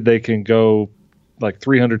feed, they can go like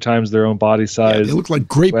 300 times their own body size. They look like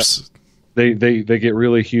grapes. They get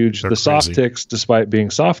really huge. They're the soft crazy. ticks, despite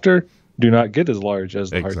being softer, do not get as large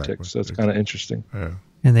as the hard Exactly. ticks. So it's kind of interesting. Yeah.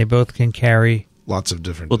 and they both can carry. Lots of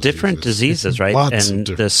different different diseases, right? Lots of and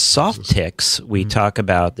different the soft diseases. ticks, we talk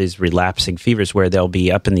about these relapsing fevers where they'll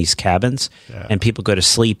be up in these cabins and people go to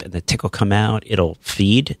sleep and the tick will come out, it'll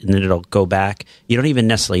feed, and then it'll go back. You don't even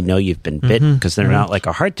necessarily know you've been bitten because they're not like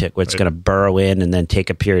a hard tick where it's going to burrow in and then take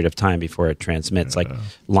a period of time before it transmits. Like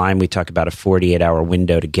Lyme, we talk about a 48-hour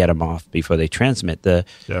window to get them off before they transmit. The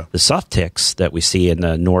soft ticks that we see in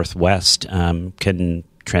the Northwest can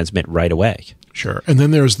transmit right away. Sure. And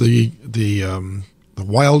then there's the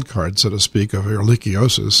wild card, so to speak, of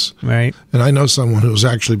ehrlichiosis. Right. And I know someone who's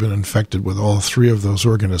actually been infected with all three of those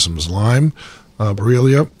organisms: Lyme,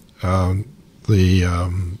 Borrelia, the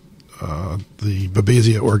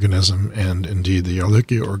Babesia organism, and indeed the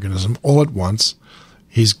Ehrlichia organism, all at once.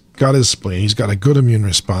 He's got his spleen. He's got a good immune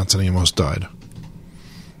response, and he almost died.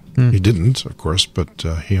 He didn't, of course, but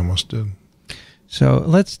he almost did. So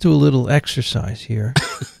let's do a little exercise here.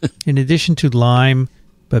 In addition to Lyme,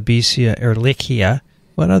 Babesia, Ehrlichia,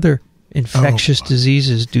 what other infectious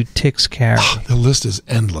diseases do ticks carry? The list is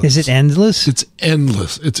endless. Is it endless? It's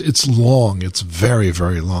endless. It's long. It's very,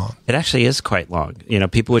 very long. It actually is quite long.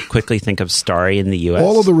 People would quickly think of Stari in the U.S.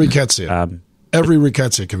 All of the rickettsia. Every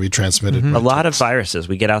rickettsia can be transmitted. A lot of viruses.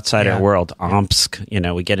 We get outside our world. Omsk,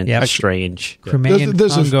 we get into strange. Crimean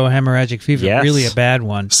There's a- Congo hemorrhagic fever, Yes. really a bad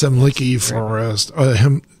one. Semliki forest.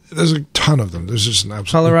 There's a ton of them. There's just an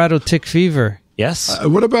absolute. Colorado tick fever. Yes.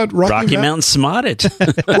 What about Rocky Mountain spotted.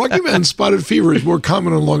 Rocky Mountain spotted fever is more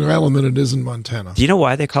common on Long Island than it is in Montana. Do you know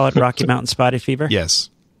why they call it Rocky Mountain spotted fever? Yes.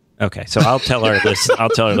 Okay, so I'll tell her this.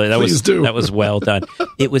 Please do. That was well done.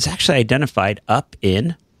 It was actually identified up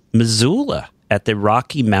in Missoula at the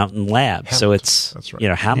Rocky Mountain Lab. Hamilton. So it's That's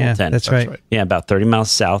right. Hamilton. Yeah, that's right. Yeah, about 30 miles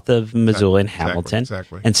south of Missoula in Hamilton.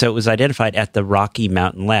 Exactly. And so it was identified at the Rocky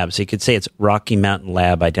Mountain Lab. So you could say it's Rocky Mountain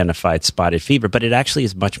Lab identified spotted fever, but it actually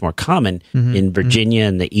is much more common in Virginia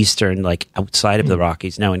and the eastern, like outside of the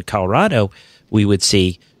Rockies. Now in Colorado, we would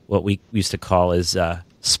see what we used to call as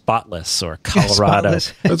spotless or Colorado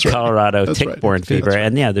Spotless. Colorado That's right. tick-borne fever. That's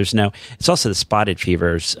right. And it's also the spotted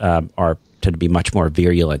fevers tend to be much more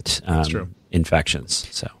virulent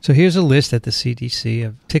infections. So here's a list at the CDC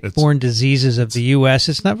of tick-borne diseases of the U.S.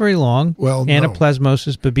 It's not very long. Well, no.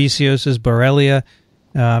 Anaplasmosis, babesiosis, Borrelia,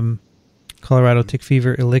 Colorado tick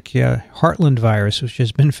fever, Ehrlichia, Heartland virus, which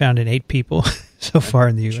has been found in 8 people so far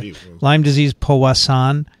in the U.S. Gee, Lyme disease,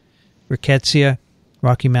 Powassan, Rickettsia,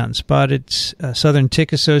 Rocky Mountain spotted, southern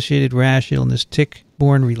tick-associated rash, illness,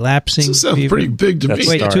 tick-borne relapsing This sounds fever. pretty big to me.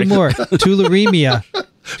 Wait, 2 more. Tularemia.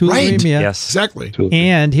 Right. Yes. Exactly.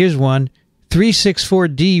 And here's one,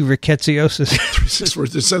 364D rickettsiosis. We're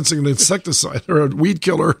sensing an insecticide or a weed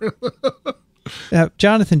killer.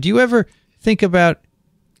 Jonathan, do you ever think about,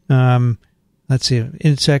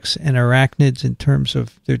 insects and arachnids in terms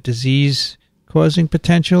of their disease-causing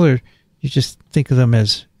potential, or you just think of them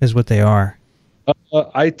as what they are?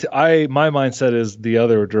 My mindset is the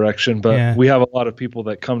other direction, but we have a lot of people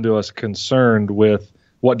that come to us concerned with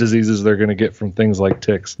what diseases they're going to get from things like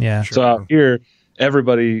ticks. Yeah. So out here,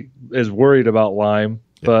 everybody is worried about Lyme,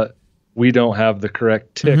 but we don't have the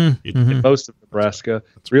correct tick in most of Nebraska.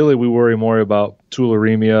 Really, we worry more about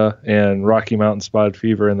tularemia and Rocky Mountain spotted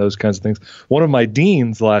fever and those kinds of things. One of my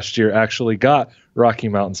deans last year actually got Rocky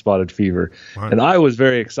Mountain spotted fever, and I was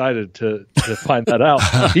very excited to find that out.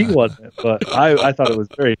 He wasn't, but I thought it was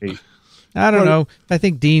very neat. I don't know. I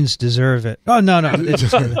think deans deserve it. Oh, no.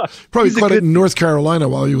 Probably caught it in North Carolina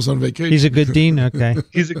while he was on vacation. He's a good dean? Okay.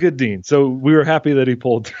 He's a good dean. So we were happy that he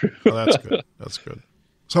pulled through. Oh, that's good. That's good.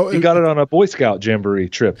 So he got it on a Boy Scout jamboree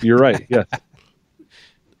trip. You're right. Yes.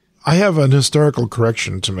 I have an historical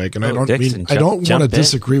correction to make, and I don't Dickson, I don't want to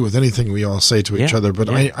disagree with anything we all say to each other, but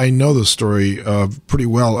I know the story pretty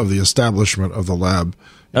well of the establishment of the lab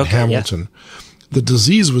in Hamilton. Yeah. The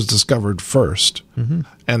disease was discovered first,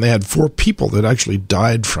 and they had 4 people that actually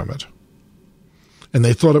died from it. And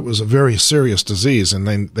they thought it was a very serious disease, and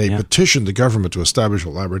they petitioned the government to establish a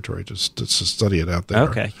laboratory to study it out there.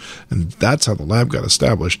 Okay. And that's how the lab got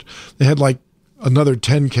established. They had like another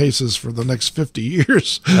 10 cases for the next 50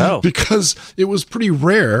 years because it was pretty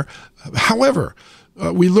rare. However,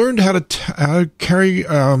 we learned how to carry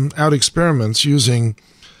out experiments using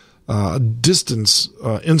distance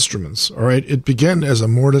instruments. All right. It began as a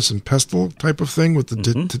mortis and pestle type of thing with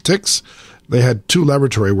the ticks. They had 2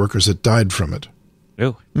 laboratory workers that died from it.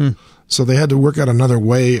 Oh. So they had to work out another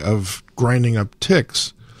way of grinding up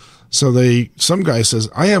ticks. So some guy says,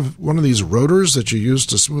 I have one of these rotors that you use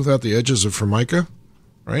to smooth out the edges of Formica,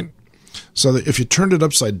 right? So that if you turned it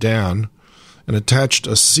upside down and attached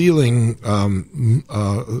a sealing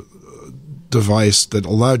device that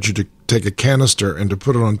allowed you to take a canister and to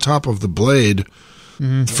put it on top of the blade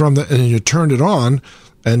and you turned it on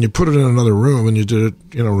and you put it in another room and you did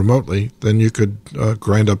it, remotely, then you could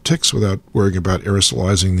grind up ticks without worrying about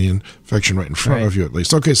aerosolizing the infection right in front of you at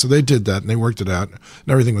least. Okay, so they did that and they worked it out and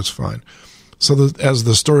everything was fine. So as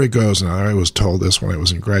the story goes, and I was told this when I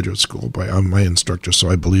was in graduate school by my instructor,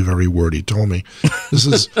 so I believe every word he told me. This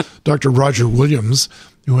is Dr. Roger Williams,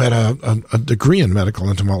 who had a degree in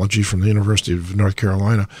medical entomology from the University of North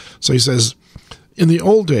Carolina. So he says, in the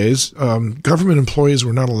old days, government employees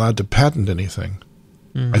were not allowed to patent anything.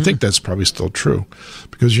 I think that's probably still true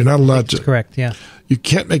because you're not allowed to. Correct, yeah. You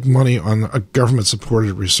can't make money on a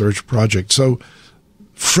government-supported research project. So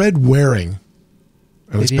Fred Waring,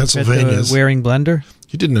 and it's Pennsylvania's. Waring blender?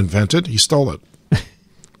 He didn't invent it. He stole it.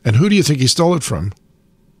 And who do you think he stole it from?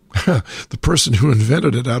 The person who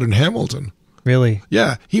invented it out in Hamilton. Really?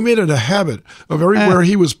 Yeah. He made it a habit of everywhere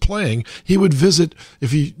he was playing, he would visit.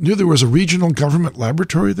 If he knew there was a regional government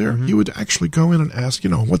laboratory there, he would actually go in and ask,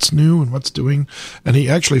 what's new and what's doing. And he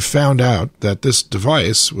actually found out that this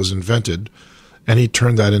device was invented, and he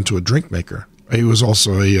turned that into a drink maker. He was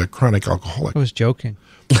also a chronic alcoholic. I was joking.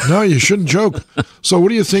 No, you shouldn't joke. So what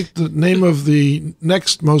do you think the name of the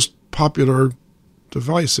next most popular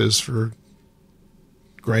device is for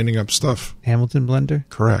grinding up stuff? Hamilton blender?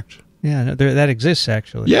 Correct. Yeah, no, that exists,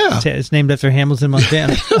 actually. Yeah. It's named after Hamilton,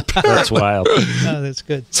 Montana. That's wild. Oh, that's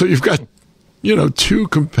good. So you've got, 2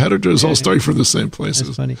 competitors all starting from the same places.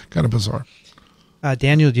 That's funny. Kind of bizarre.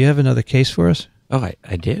 Daniel, do you have another case for us? Oh,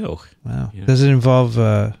 I do. Wow. Yeah. Does it involve...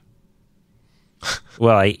 Well,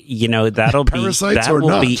 that'll Parasites that or will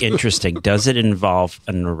not? be interesting. Does it involve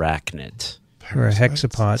an arachnid? or a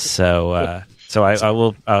hexapod? So I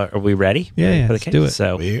will. Are we ready? Yeah, for the let's case? do it.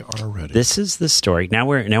 So We are ready. this is the story. Now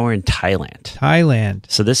we're in Thailand. Thailand.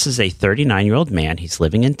 So this is a 39-year-old man. He's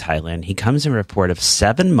living in Thailand. He comes in a report of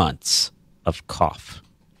 7 months of cough.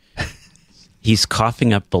 He's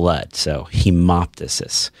coughing up blood, so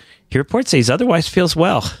hemoptysis. He reports that he otherwise feels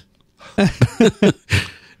well.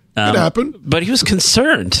 It happened. But he was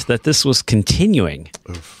concerned that this was continuing.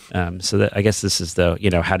 So that, I guess this is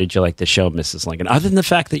how did you like the show, Mrs. Lincoln? Other than the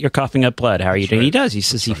fact that you're coughing up blood, how are you doing? Right. He does. He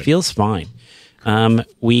says he feels fine.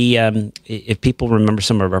 If people remember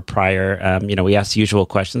some of our prior, we asked the usual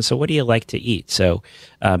questions. So what do you like to eat? So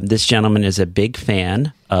this gentleman is a big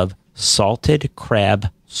fan of salted crab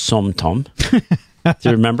somtom. Do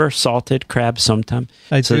you remember salted crab somtom?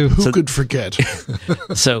 I do. Who could forget?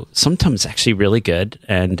 So somtom is actually really good,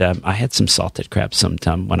 and I had some salted crab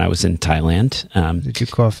somtom when I was in Thailand. Did you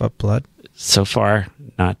cough up blood? So far,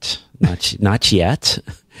 not yet.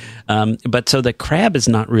 But so the crab is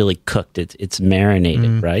not really cooked; it's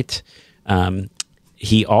marinated, right?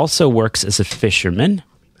 He also works as a fisherman,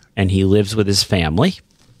 and he lives with his family.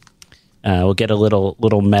 We'll get a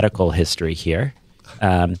little medical history here.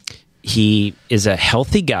 He is a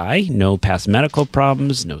healthy guy, no past medical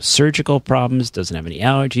problems, no surgical problems, doesn't have any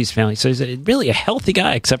allergies, family. So he's really a healthy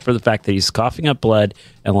guy, except for the fact that he's coughing up blood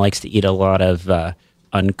and likes to eat a lot of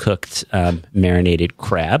uncooked marinated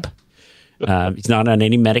crab. He's not on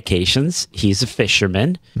any medications. He's a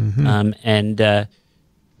fisherman, and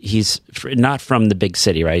he's not from the big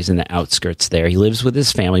city, right? He's in the outskirts there. He lives with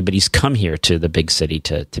his family, but he's come here to the big city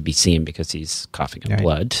to be seen because he's coughing up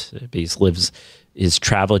blood. His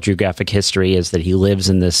travel geographic history is that he lives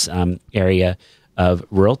in this area of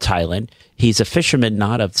rural Thailand. He's a fisherman,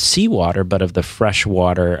 not of seawater, but of the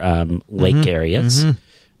freshwater lake areas.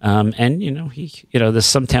 And, there's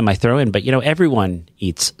sometime I throw in, but, everyone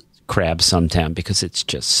eats crab sometime because it's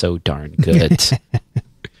just so darn good.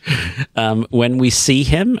 When we see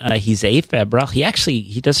him, he's afebrile.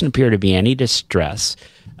 He doesn't appear to be any distress.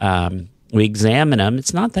 We examine him.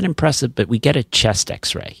 It's not that impressive, but we get a chest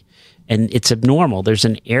x-ray. And it's abnormal. There's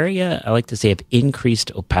an area, I like to say, of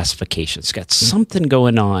increased opacification. It's got something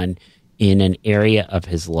going on in an area of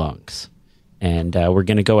his lungs. And we're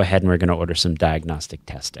going to go ahead and we're going to order some diagnostic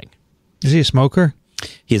testing. Is he a smoker?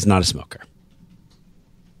 He is not a smoker.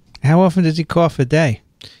 How often does he cough a day?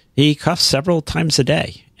 He coughs several times a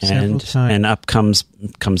day. And up comes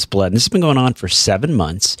blood. And this has been going on for 7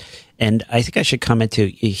 months. And I think I should comment too,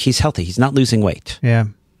 he's healthy. He's not losing weight. Yeah.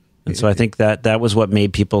 And so I think that was what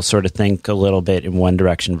made people sort of think a little bit in one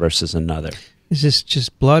direction versus another. Is this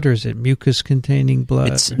just blood or is it mucus-containing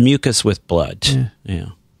blood? It's mucus with blood. Yeah.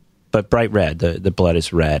 But bright red. The blood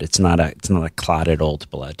is red. It's not a clotted old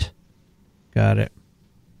blood. Got it.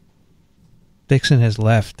 Dickson has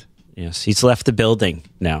left. Yes, he's left the building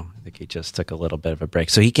now. I think he just took a little bit of a break.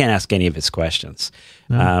 So he can't ask any of his questions.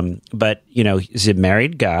 No. But, he's a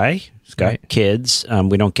married guy. He's got kids.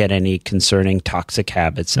 We don't get any concerning toxic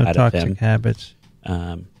habits out of him. Toxic habits.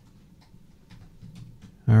 All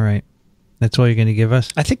right. That's all you're going to give us?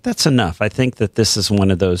 I think that's enough. I think that this is one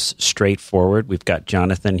of those straightforward. We've got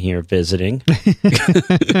Jonathan here visiting.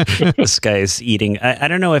 This guy is eating. I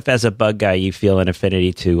don't know if as a bug guy you feel an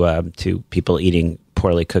affinity to people eating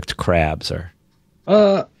poorly cooked crabs or...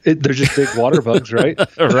 they're just big water bugs, right?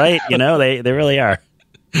 Right. They really are.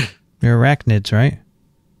 They're arachnids, right?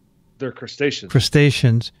 They're crustaceans.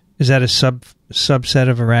 Crustaceans. Is that a subset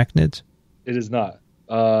of arachnids? It is not.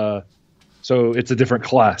 So it's a different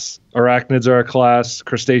class. Arachnids are a class.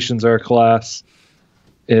 Crustaceans are a class.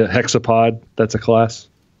 Hexapod, that's a class.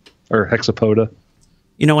 Or hexapoda.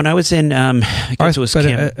 When I was in... a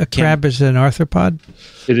crab is an arthropod?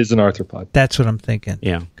 It is an arthropod. That's what I'm thinking.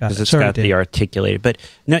 Yeah, because it's got the articulated. But,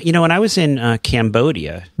 no, when I was in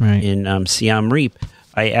Cambodia, in Siam Reap,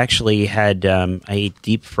 I actually had I ate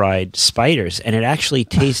deep-fried spiders, and it actually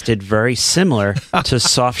tasted very similar to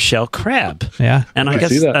soft-shell crab. Yeah. And I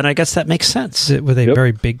guess that makes sense. Were they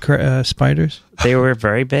very big spiders? They were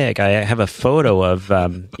very big. I have a photo of...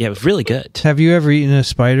 it was really good. Have you ever eaten a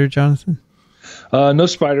spider, Jonathan? No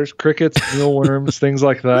spiders, crickets, mealworms, things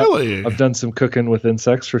like that. Really? I've done some cooking with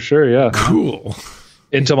insects for sure, yeah. Cool.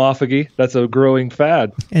 Entomophagy, that's a growing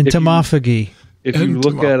fad. Entomophagy. If you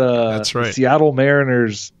look at the Seattle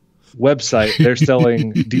Mariners website, they're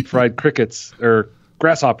selling deep-fried crickets or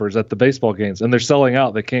grasshoppers at the baseball games, and they're selling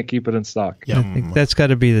out. They can't keep it in stock. I think that's got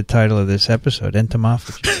to be the title of this episode,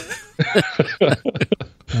 Entomophagy.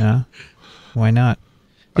 Yeah. Why not?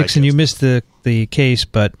 Dixon, you missed the case,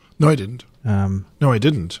 but... No, I didn't. No, I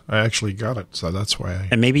didn't. I actually got it, so that's why.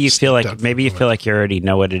 And maybe you feel like you already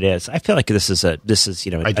know what it is. I feel like this is I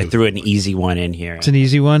threw an easy one in here. It's an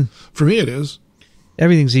easy one for me. It is.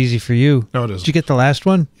 Everything's easy for you. No, it isn't. Did you get the last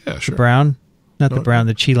one? Yeah, sure. The brown,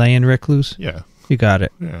 the Chilean recluse. Yeah, you got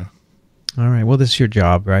it. Yeah. All right. Well, this is your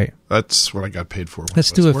job, right? That's what I got paid for.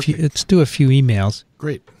 Let's do a few emails.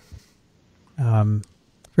 Great.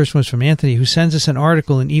 First one's from Anthony, who sends us an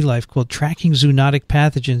article in eLife called Tracking Zoonotic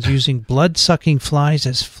Pathogens Using Blood-Sucking Flies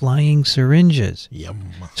as Flying Syringes. Yum.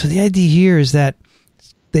 So the idea here is that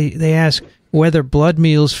they ask whether blood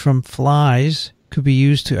meals from flies could be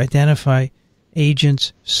used to identify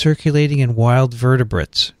agents circulating in wild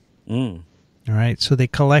vertebrates. Mm. All right, so they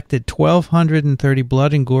collected 1,230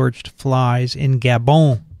 blood-engorged flies in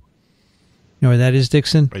Gabon. You know where that is,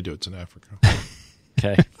 Dickson? I do. It's in Africa.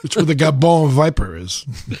 Okay. It's where the Gabon viper is.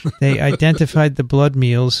 They identified the blood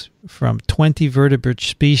meals from 20 vertebrate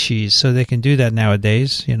species, so they can do that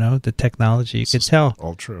nowadays. You know, the technology. You could tell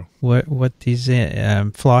All true. what these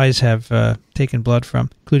flies have taken blood from,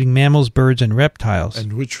 including mammals, birds, and reptiles.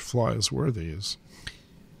 And which flies were these?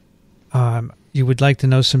 You would like to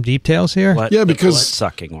know some details here? Yeah, because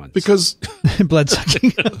blood-sucking ones. Because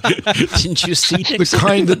Blood-sucking. Didn't you see the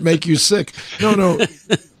kind that make you sick. No.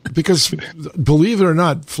 Because believe it or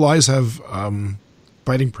not, flies have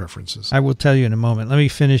biting preferences. I will tell you in a moment. Let me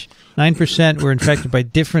finish. 9% were infected by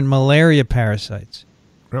different malaria parasites.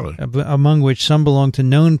 Really? Among which some belong to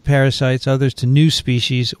known parasites, others to new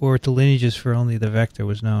species, or to lineages where only the vector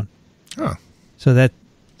was known. Huh. So that's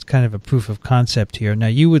kind of a proof of concept here. Now,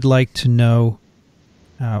 you would like to know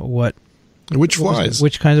Which flies?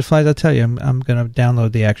 which kinds of flies. I'll tell you. I'm going to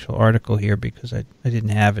download the actual article here because I didn't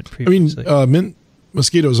have it previously. I mean,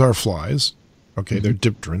 mosquitoes are flies. Okay, they're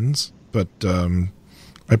dipterans, but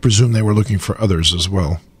I presume they were looking for others as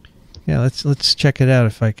well. Yeah, let's check it out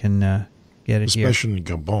if I can get it Especially in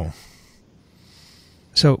Gabon.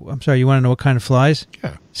 So, I'm sorry, you want to know what kind of flies?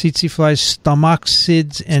 Yeah. Tsetse flies,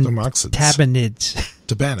 stomoxids, and tabanids.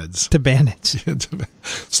 Tabanids. Tabanids.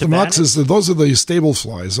 Stomoxis, those are the stable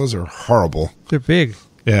flies. Those are horrible. They're big.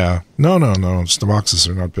 Yeah. No. Stomoxis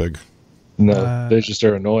are not big. No, they just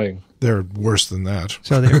are annoying. They're worse than that.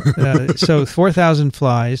 So 4,000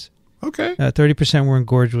 flies. Okay. 30% were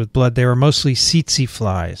engorged with blood. They were mostly tsetse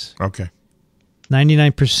flies. Okay.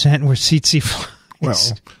 99% were tsetse flies.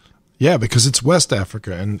 Well, yeah, because it's West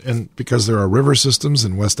Africa, and because there are river systems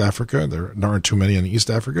in West Africa, there aren't too many in East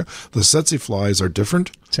Africa. The tsetse flies are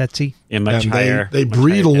different. Tsetse. And much higher. They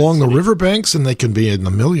breed along the riverbanks, and they can be in the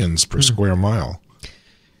millions per square mile.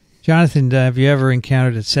 Jonathan, have you ever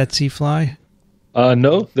encountered a tsetse fly?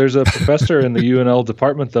 No, there's a professor in the UNL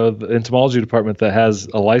department, though, the entomology department, that has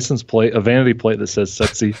a license plate, a vanity plate that says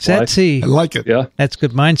tsetse fly. Tsetse. I like it. Yeah. That's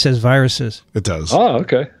good. Mine says viruses. It does. Oh,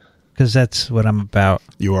 okay. Because that's what I'm about.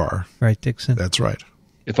 You are. Right, Dickson? That's right.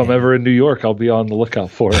 If I'm ever in New York, I'll be on the lookout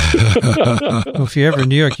for it. Well, if you're ever in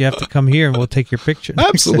New York, you have to come here and we'll take your picture.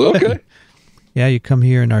 Absolutely. Okay. Yeah, you come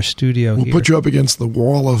here in our studio. We'll put you up against the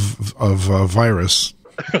wall of virus.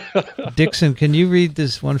 Dixon, can you read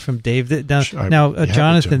this one from Dave?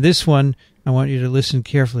 Jonathan, this one, I want you to listen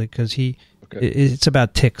carefully because it's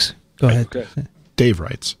about ticks. Go ahead. Okay. Dave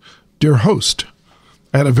writes, Dear host,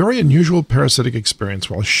 I had a very unusual parasitic experience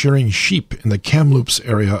while shearing sheep in the Kamloops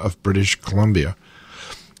area of British Columbia.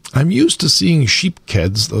 I'm used to seeing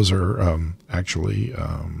sheepkeds. Those are actually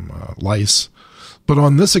lice. But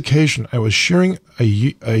on this occasion, I was shearing a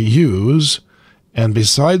ewes, and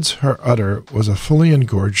besides her udder was a fully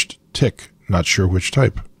engorged tick, not sure which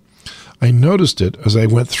type. I noticed it as I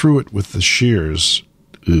went through it with the shears.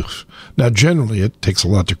 Ugh. Now, generally, it takes a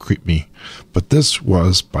lot to creep me, but this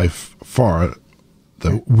was by far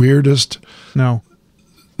the weirdest. No.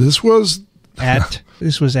 This was at.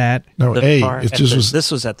 This was at. No,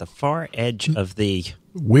 this was at the far edge of the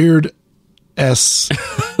weird S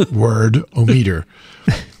word ometer.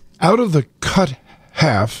 Out of the cut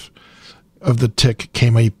half of the tick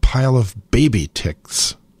came a pile of baby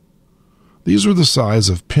ticks. These were the size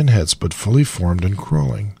of pinheads, but fully formed and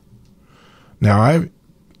crawling. Now, I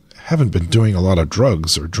haven't been doing a lot of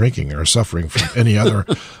drugs or drinking or suffering from any other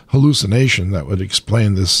hallucination that would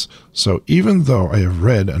explain this. So even though I have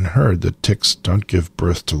read and heard that ticks don't give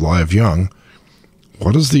birth to live young,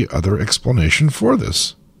 what is the other explanation for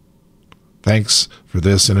this? Thanks for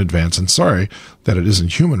this in advance, and sorry that it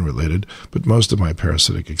isn't human-related, but most of my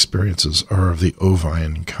parasitic experiences are of the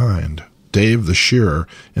ovine kind. Dave the Shearer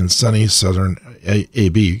in sunny southern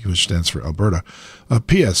AB, which stands for Alberta.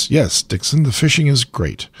 P.S. Yes, Dickson, the fishing is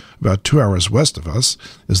great. About 2 hours west of us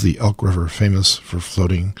is the Elk River, famous for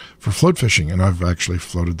float fishing, and I've actually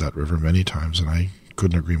floated that river many times, and I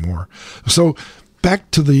couldn't agree more. So back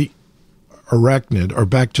to the arachnid, or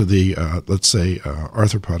back to the,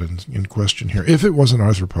 arthropod in question here. If it was an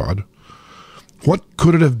arthropod, what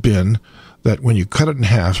could it have been that when you cut it in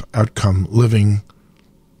half, out come living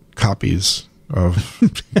copies of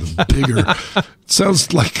the bigger... It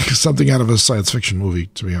sounds like something out of a science fiction movie,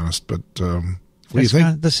 to be honest, but what do you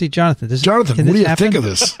think? Let's see, Jonathan. Jonathan, what do you think of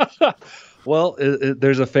this? Well,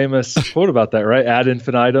 there's a famous quote about that, right? Ad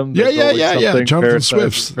infinitum. Yeah. Jonathan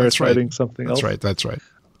Swift's. That's right. Something else. That's right.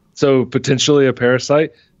 So potentially a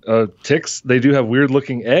parasite. Ticks, they do have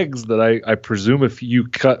weird-looking eggs that I presume if you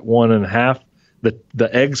cut one in half, the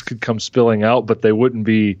eggs could come spilling out, but they wouldn't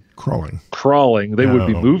be crawling. They would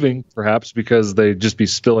be moving, perhaps, because they'd just be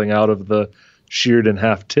spilling out of the sheared in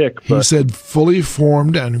half tick. He said fully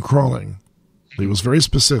formed and crawling. He was very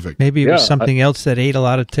specific. Maybe it was something else that ate a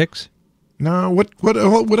lot of ticks? No,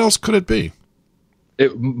 what else could it be?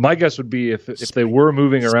 My guess would be if they were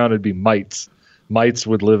moving around, it'd be mites. Mites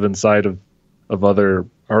would live inside of other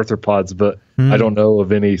arthropods, but I don't know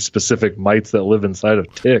of any specific mites that live inside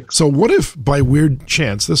of ticks. So what if, by weird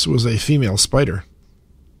chance, this was a female spider?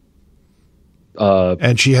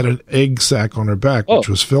 And she had an egg sac on her back, which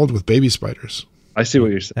was filled with baby spiders. I see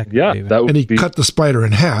what you're saying. Yeah, that would and he cut the spider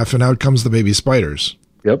in half, and out comes the baby spiders.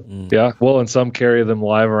 Yep. Yeah. Well, and some carry them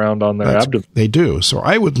live around on their abdomen. They do. So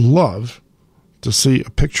I would love to see a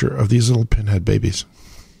picture of these little pinhead babies.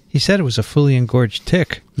 He said it was a fully engorged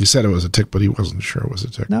tick. He said it was a tick, but he wasn't sure it was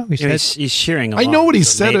a tick. No, he said he's shearing along. I know what he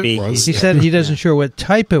said it was. He said he doesn't sure what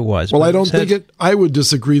type it was. Well, I don't think it. I would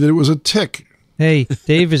disagree that it was a tick. Hey,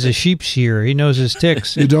 Dave is a sheep shearer. He knows his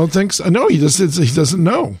ticks. You don't think so? No, he doesn't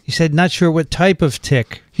know. He said not sure what type of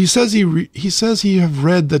tick. He says he says he have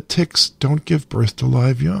read that ticks don't give birth to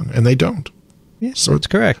live young, and they don't. Yes, so that's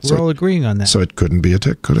correct. We're all agreeing on that. So it couldn't be a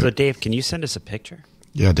tick, could it? So, Dave, can you send us a picture?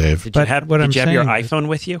 Yeah, Dave. Did you have your iPhone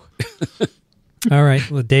with you? All right.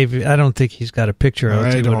 Well, Dave, I don't think he's got a picture.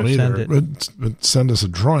 I don't either. But send us a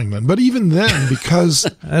drawing then. But even then,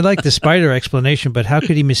 because... I like the spider explanation, but how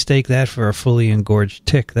could he mistake that for a fully engorged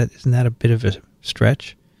tick? Isn't that a bit of a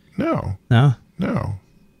stretch? No. No? No.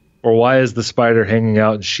 Or why is the spider hanging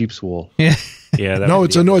out in sheep's wool? Yeah. No,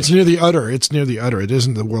 it's near the udder. It's near the udder. It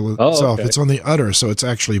isn't the wool itself. Okay. It's on the udder, so it's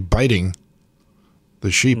actually biting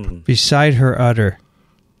the sheep. Beside her udder.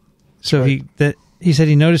 So he said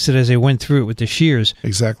he noticed it as they went through it with the shears.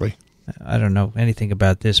 Exactly. I don't know anything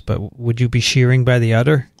about this, but would you be shearing by the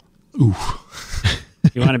udder? Ooh.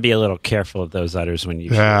 You want to be a little careful of those udders when you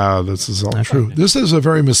shear. This is all true. This is a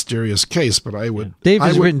very mysterious case, but I would... Dave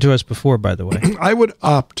has written to us before, by the way. I would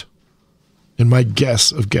opt, in my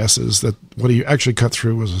guess of guesses, that what he actually cut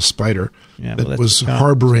through was a spider that was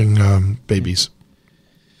harboring babies.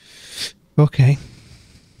 Okay.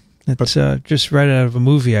 That's just right out of a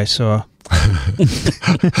movie I saw.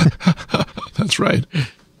 That's right.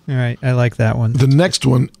 All right. I like that one. The next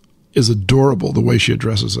one is adorable, the way she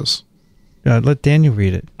addresses us. Let Daniel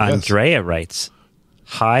read it. Andrea writes,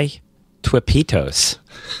 "Hi, TWiPitos."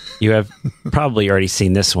 You have probably already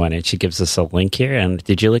seen this one, and she gives us a link here. And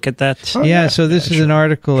did you look at that? Oh, yeah, so this is an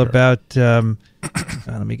article about, let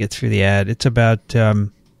me get through the ad. It's about a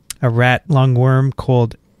rat lungworm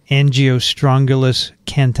called Angiostrongylus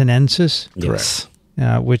cantonensis. Yes.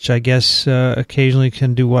 Which I guess occasionally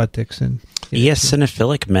can do what, Dickson?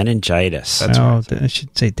 Eosinophilic meningitis. That's right. I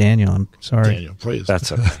should say Daniel. I'm sorry. Daniel, please.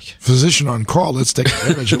 That's okay. Physician on call. Let's take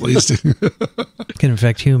an image at least. Can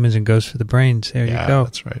infect humans and goes for the brains. There you go.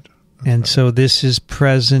 That's right. So this is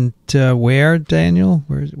present where, Daniel?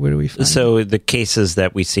 Where do we find it? So the cases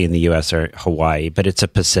that we see in the U.S. are Hawaii, but it's a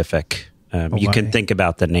Pacific. You can think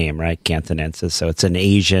about the name, right? Cantonensis. So it's an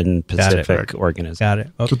Asian Pacific organism. Got it.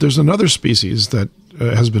 Okay. But there's another species that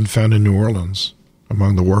has been found in New Orleans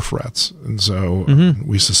among the wharf rats. And so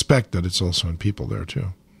we suspect that it's also in people there,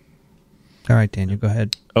 too. All right, Daniel, go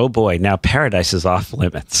ahead. Oh, boy. Now paradise is off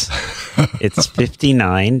limits. It's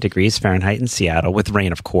 59 degrees Fahrenheit in Seattle with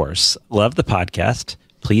rain, of course. Love the podcast.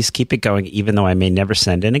 Please keep it going, even though I may never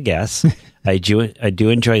send in a guess. I do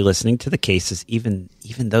enjoy listening to the cases, even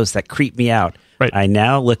those that creep me out. Right. I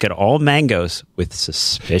now look at all mangoes with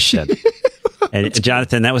suspicion. And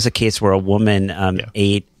Jonathan, that was a case where a woman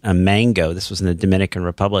ate a mango. This was in the Dominican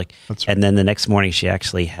Republic. That's right. And then the next morning, she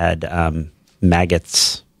actually had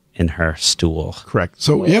maggots in her stool. Correct.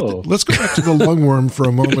 So let's go back to the lungworm for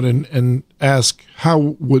a moment and ask, how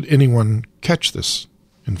would anyone catch this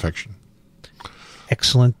infection?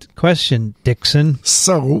 Excellent question, Dickson.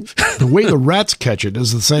 So the way the rats catch it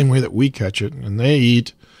is the same way that we catch it, and they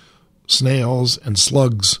eat snails and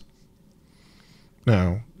slugs.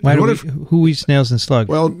 Now, who eats snails and slugs?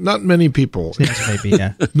 Well, not many people. Snails maybe,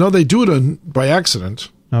 yeah. No, they do it by accident.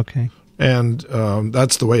 Okay. And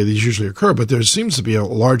that's the way these usually occur. But there seems to be a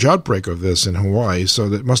large outbreak of this in Hawaii, so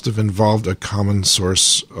that must have involved a common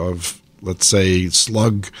source of, let's say,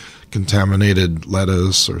 slug-contaminated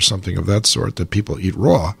lettuce or something of that sort that people eat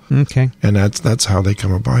raw. Okay. And that's how they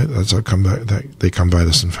come by. That's how they come by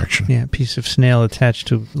this infection. Yeah, a piece of snail attached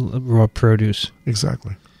to raw produce.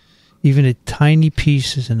 Exactly. Even a tiny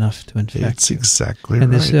piece is enough to infect It's you. exactly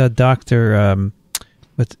and right. this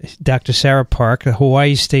Dr. Sarah Park, a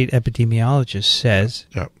Hawaii State epidemiologist, says,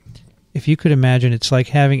 Yep. if you could imagine, it's like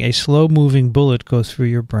having a slow-moving bullet go through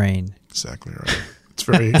your brain. Exactly right. It's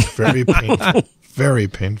very, very painful. Very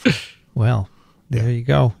painful. Well, there you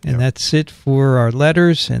go. And Yeah. that's it for our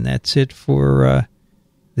letters, and that's it for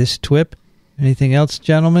this TWiP. Anything else,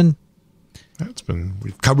 gentlemen?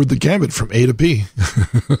 We've covered the gambit from A to B.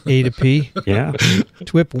 A to P. Yeah.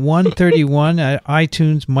 TWiP 131 at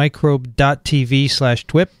iTunes,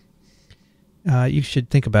 microbe.tv/TWiP. You should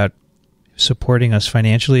think about supporting us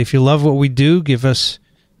financially. If you love what we do, give us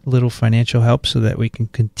a little financial help so that we can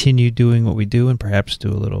continue doing what we do and perhaps do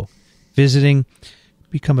a little visiting.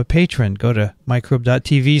 Become a patron. Go to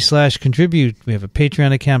microbe.tv/contribute. We have a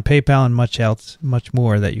Patreon account, PayPal, and much else, much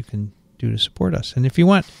more that you can do to support us. And if you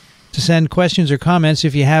want to send questions or comments,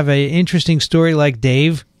 if you have an interesting story like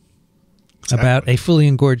Dave about a fully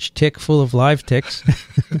engorged tick full of live ticks,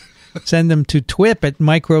 send them to TWiP at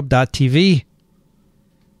microbe.tv.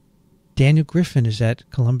 Daniel Griffin is at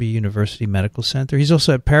Columbia University Medical Center. He's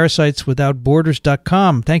also at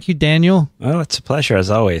parasiteswithoutborders.com. Thank you, Daniel. Oh, it's a pleasure, as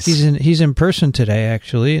always. He's in person today,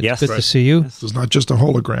 actually. It's Yes. good to see you. This is not just a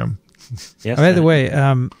hologram. Yes, By the way,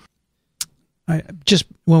 just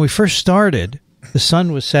when we first started, the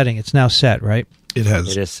sun was setting. It's now set, right? It has.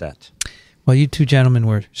 it is set. While you two gentlemen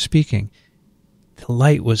were speaking, the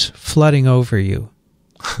light was flooding over you.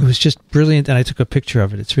 It was just brilliant, and I took a picture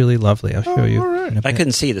of it. It's really lovely. I'll show you. all right. in a I bit.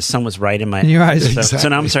 couldn't see. The sun was right in my In your eyes. So, Exactly. so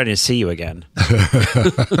now I'm starting to see you again.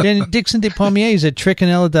 Then Dickson Despommier is at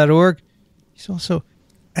Trichinella.org. He's also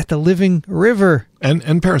at the Living River.org.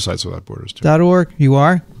 And Parasites Without Borders, too. You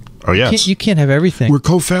are? Oh, yes. You can't have everything. We're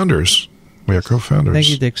co-founders. We are co-founders. Thank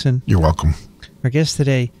you, Dickson. You're welcome. Our guest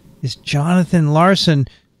today is Jonathan Larson.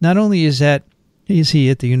 Not only is he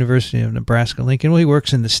at the University of Nebraska-Lincoln, well, he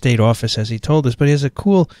works in the state office, as he told us, but he has a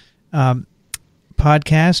cool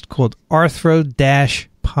podcast called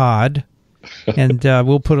Arthro-Pod, and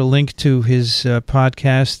we'll put a link to his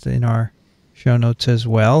podcast in our show notes as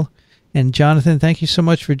well. And Jonathan, thank you so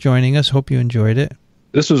much for joining us. Hope you enjoyed it.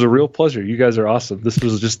 This was a real pleasure. You guys are awesome. This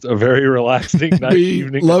was just a very relaxing nice We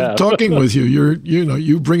evening. love talking with you.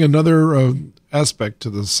 You bring another aspect to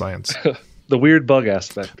the science. The weird bug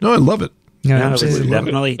aspect. No, I love it. Yeah, No, it was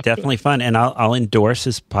absolutely. definitely fun, and I'll endorse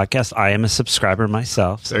his podcast. I am a subscriber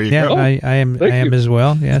myself. So. There you Yeah, go. I am. I thank am you. as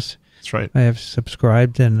well. Yes. That's right. I have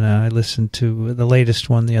subscribed, and I listened to the latest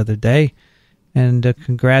one the other day. And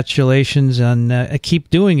congratulations on keep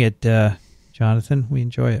doing it, Jonathan. We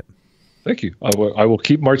enjoy it. Thank you. I will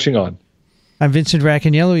keep marching on. I'm Vincent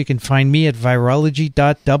Racaniello. You can find me at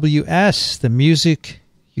virology.ws. The music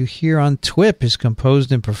you hear on TWiP is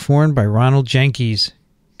composed and performed by Ronald Jenkins. You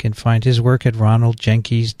can find his work at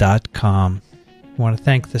ronaldjenkins.com. I want to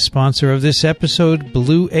thank the sponsor of this episode,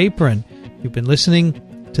 Blue Apron. You've been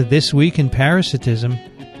listening to This Week in Parasitism.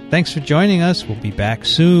 Thanks for joining us. We'll be back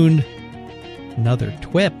soon. Another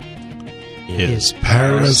TWiP Is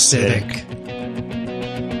parasitic.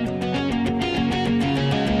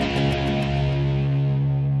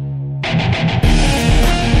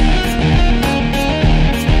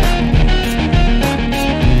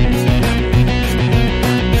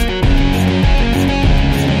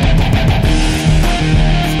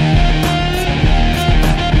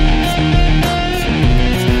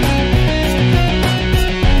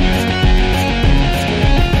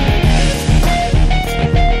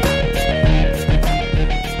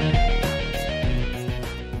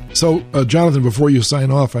 So, Jonathan, before you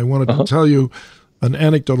sign off, I wanted to tell you an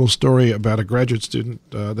anecdotal story about a graduate student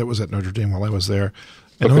that was at Notre Dame while I was there.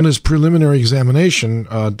 And on his preliminary examination,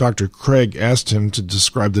 Dr. Craig asked him to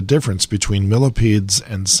describe the difference between millipedes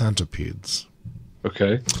and centipedes.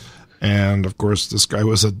 Okay. And, of course, this guy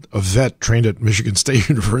was a vet trained at Michigan State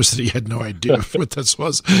University. He had no idea what this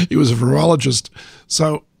was. He was a virologist.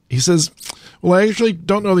 So he says, well, I actually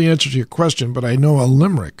don't know the answer to your question, but I know a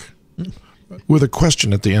limerick with a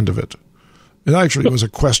question at the end of it. It actually was a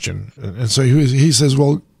question. And so he says,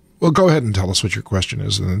 well, go ahead and tell us what your question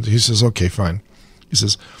is. And he says, okay, fine. He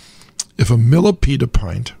says, if a millipede a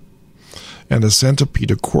pint and a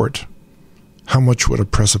centipede a quart, how much would a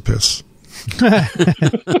precipice? I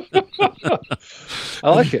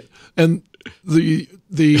like it. And the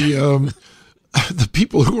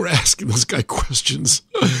people who were asking this guy questions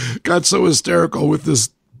got so hysterical with this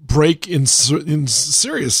break in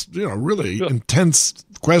serious, really intense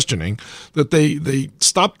questioning that they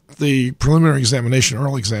stopped the preliminary examination,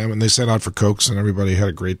 oral exam, and they sent out for Cokes, and everybody had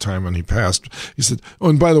a great time, and he passed. He said, "Oh,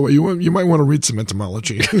 and by the way, you might want to read some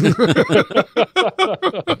entomology."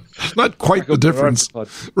 Not quite the difference.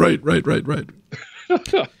 Right.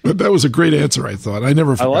 But that was a great answer, I thought. I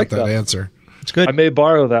never forgot that answer. It's good. I may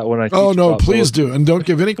borrow that when I teach. Oh, no, please do. And don't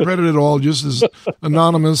give any credit at all. Just as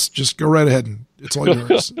anonymous. Just go right ahead. It's all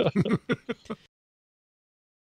yours.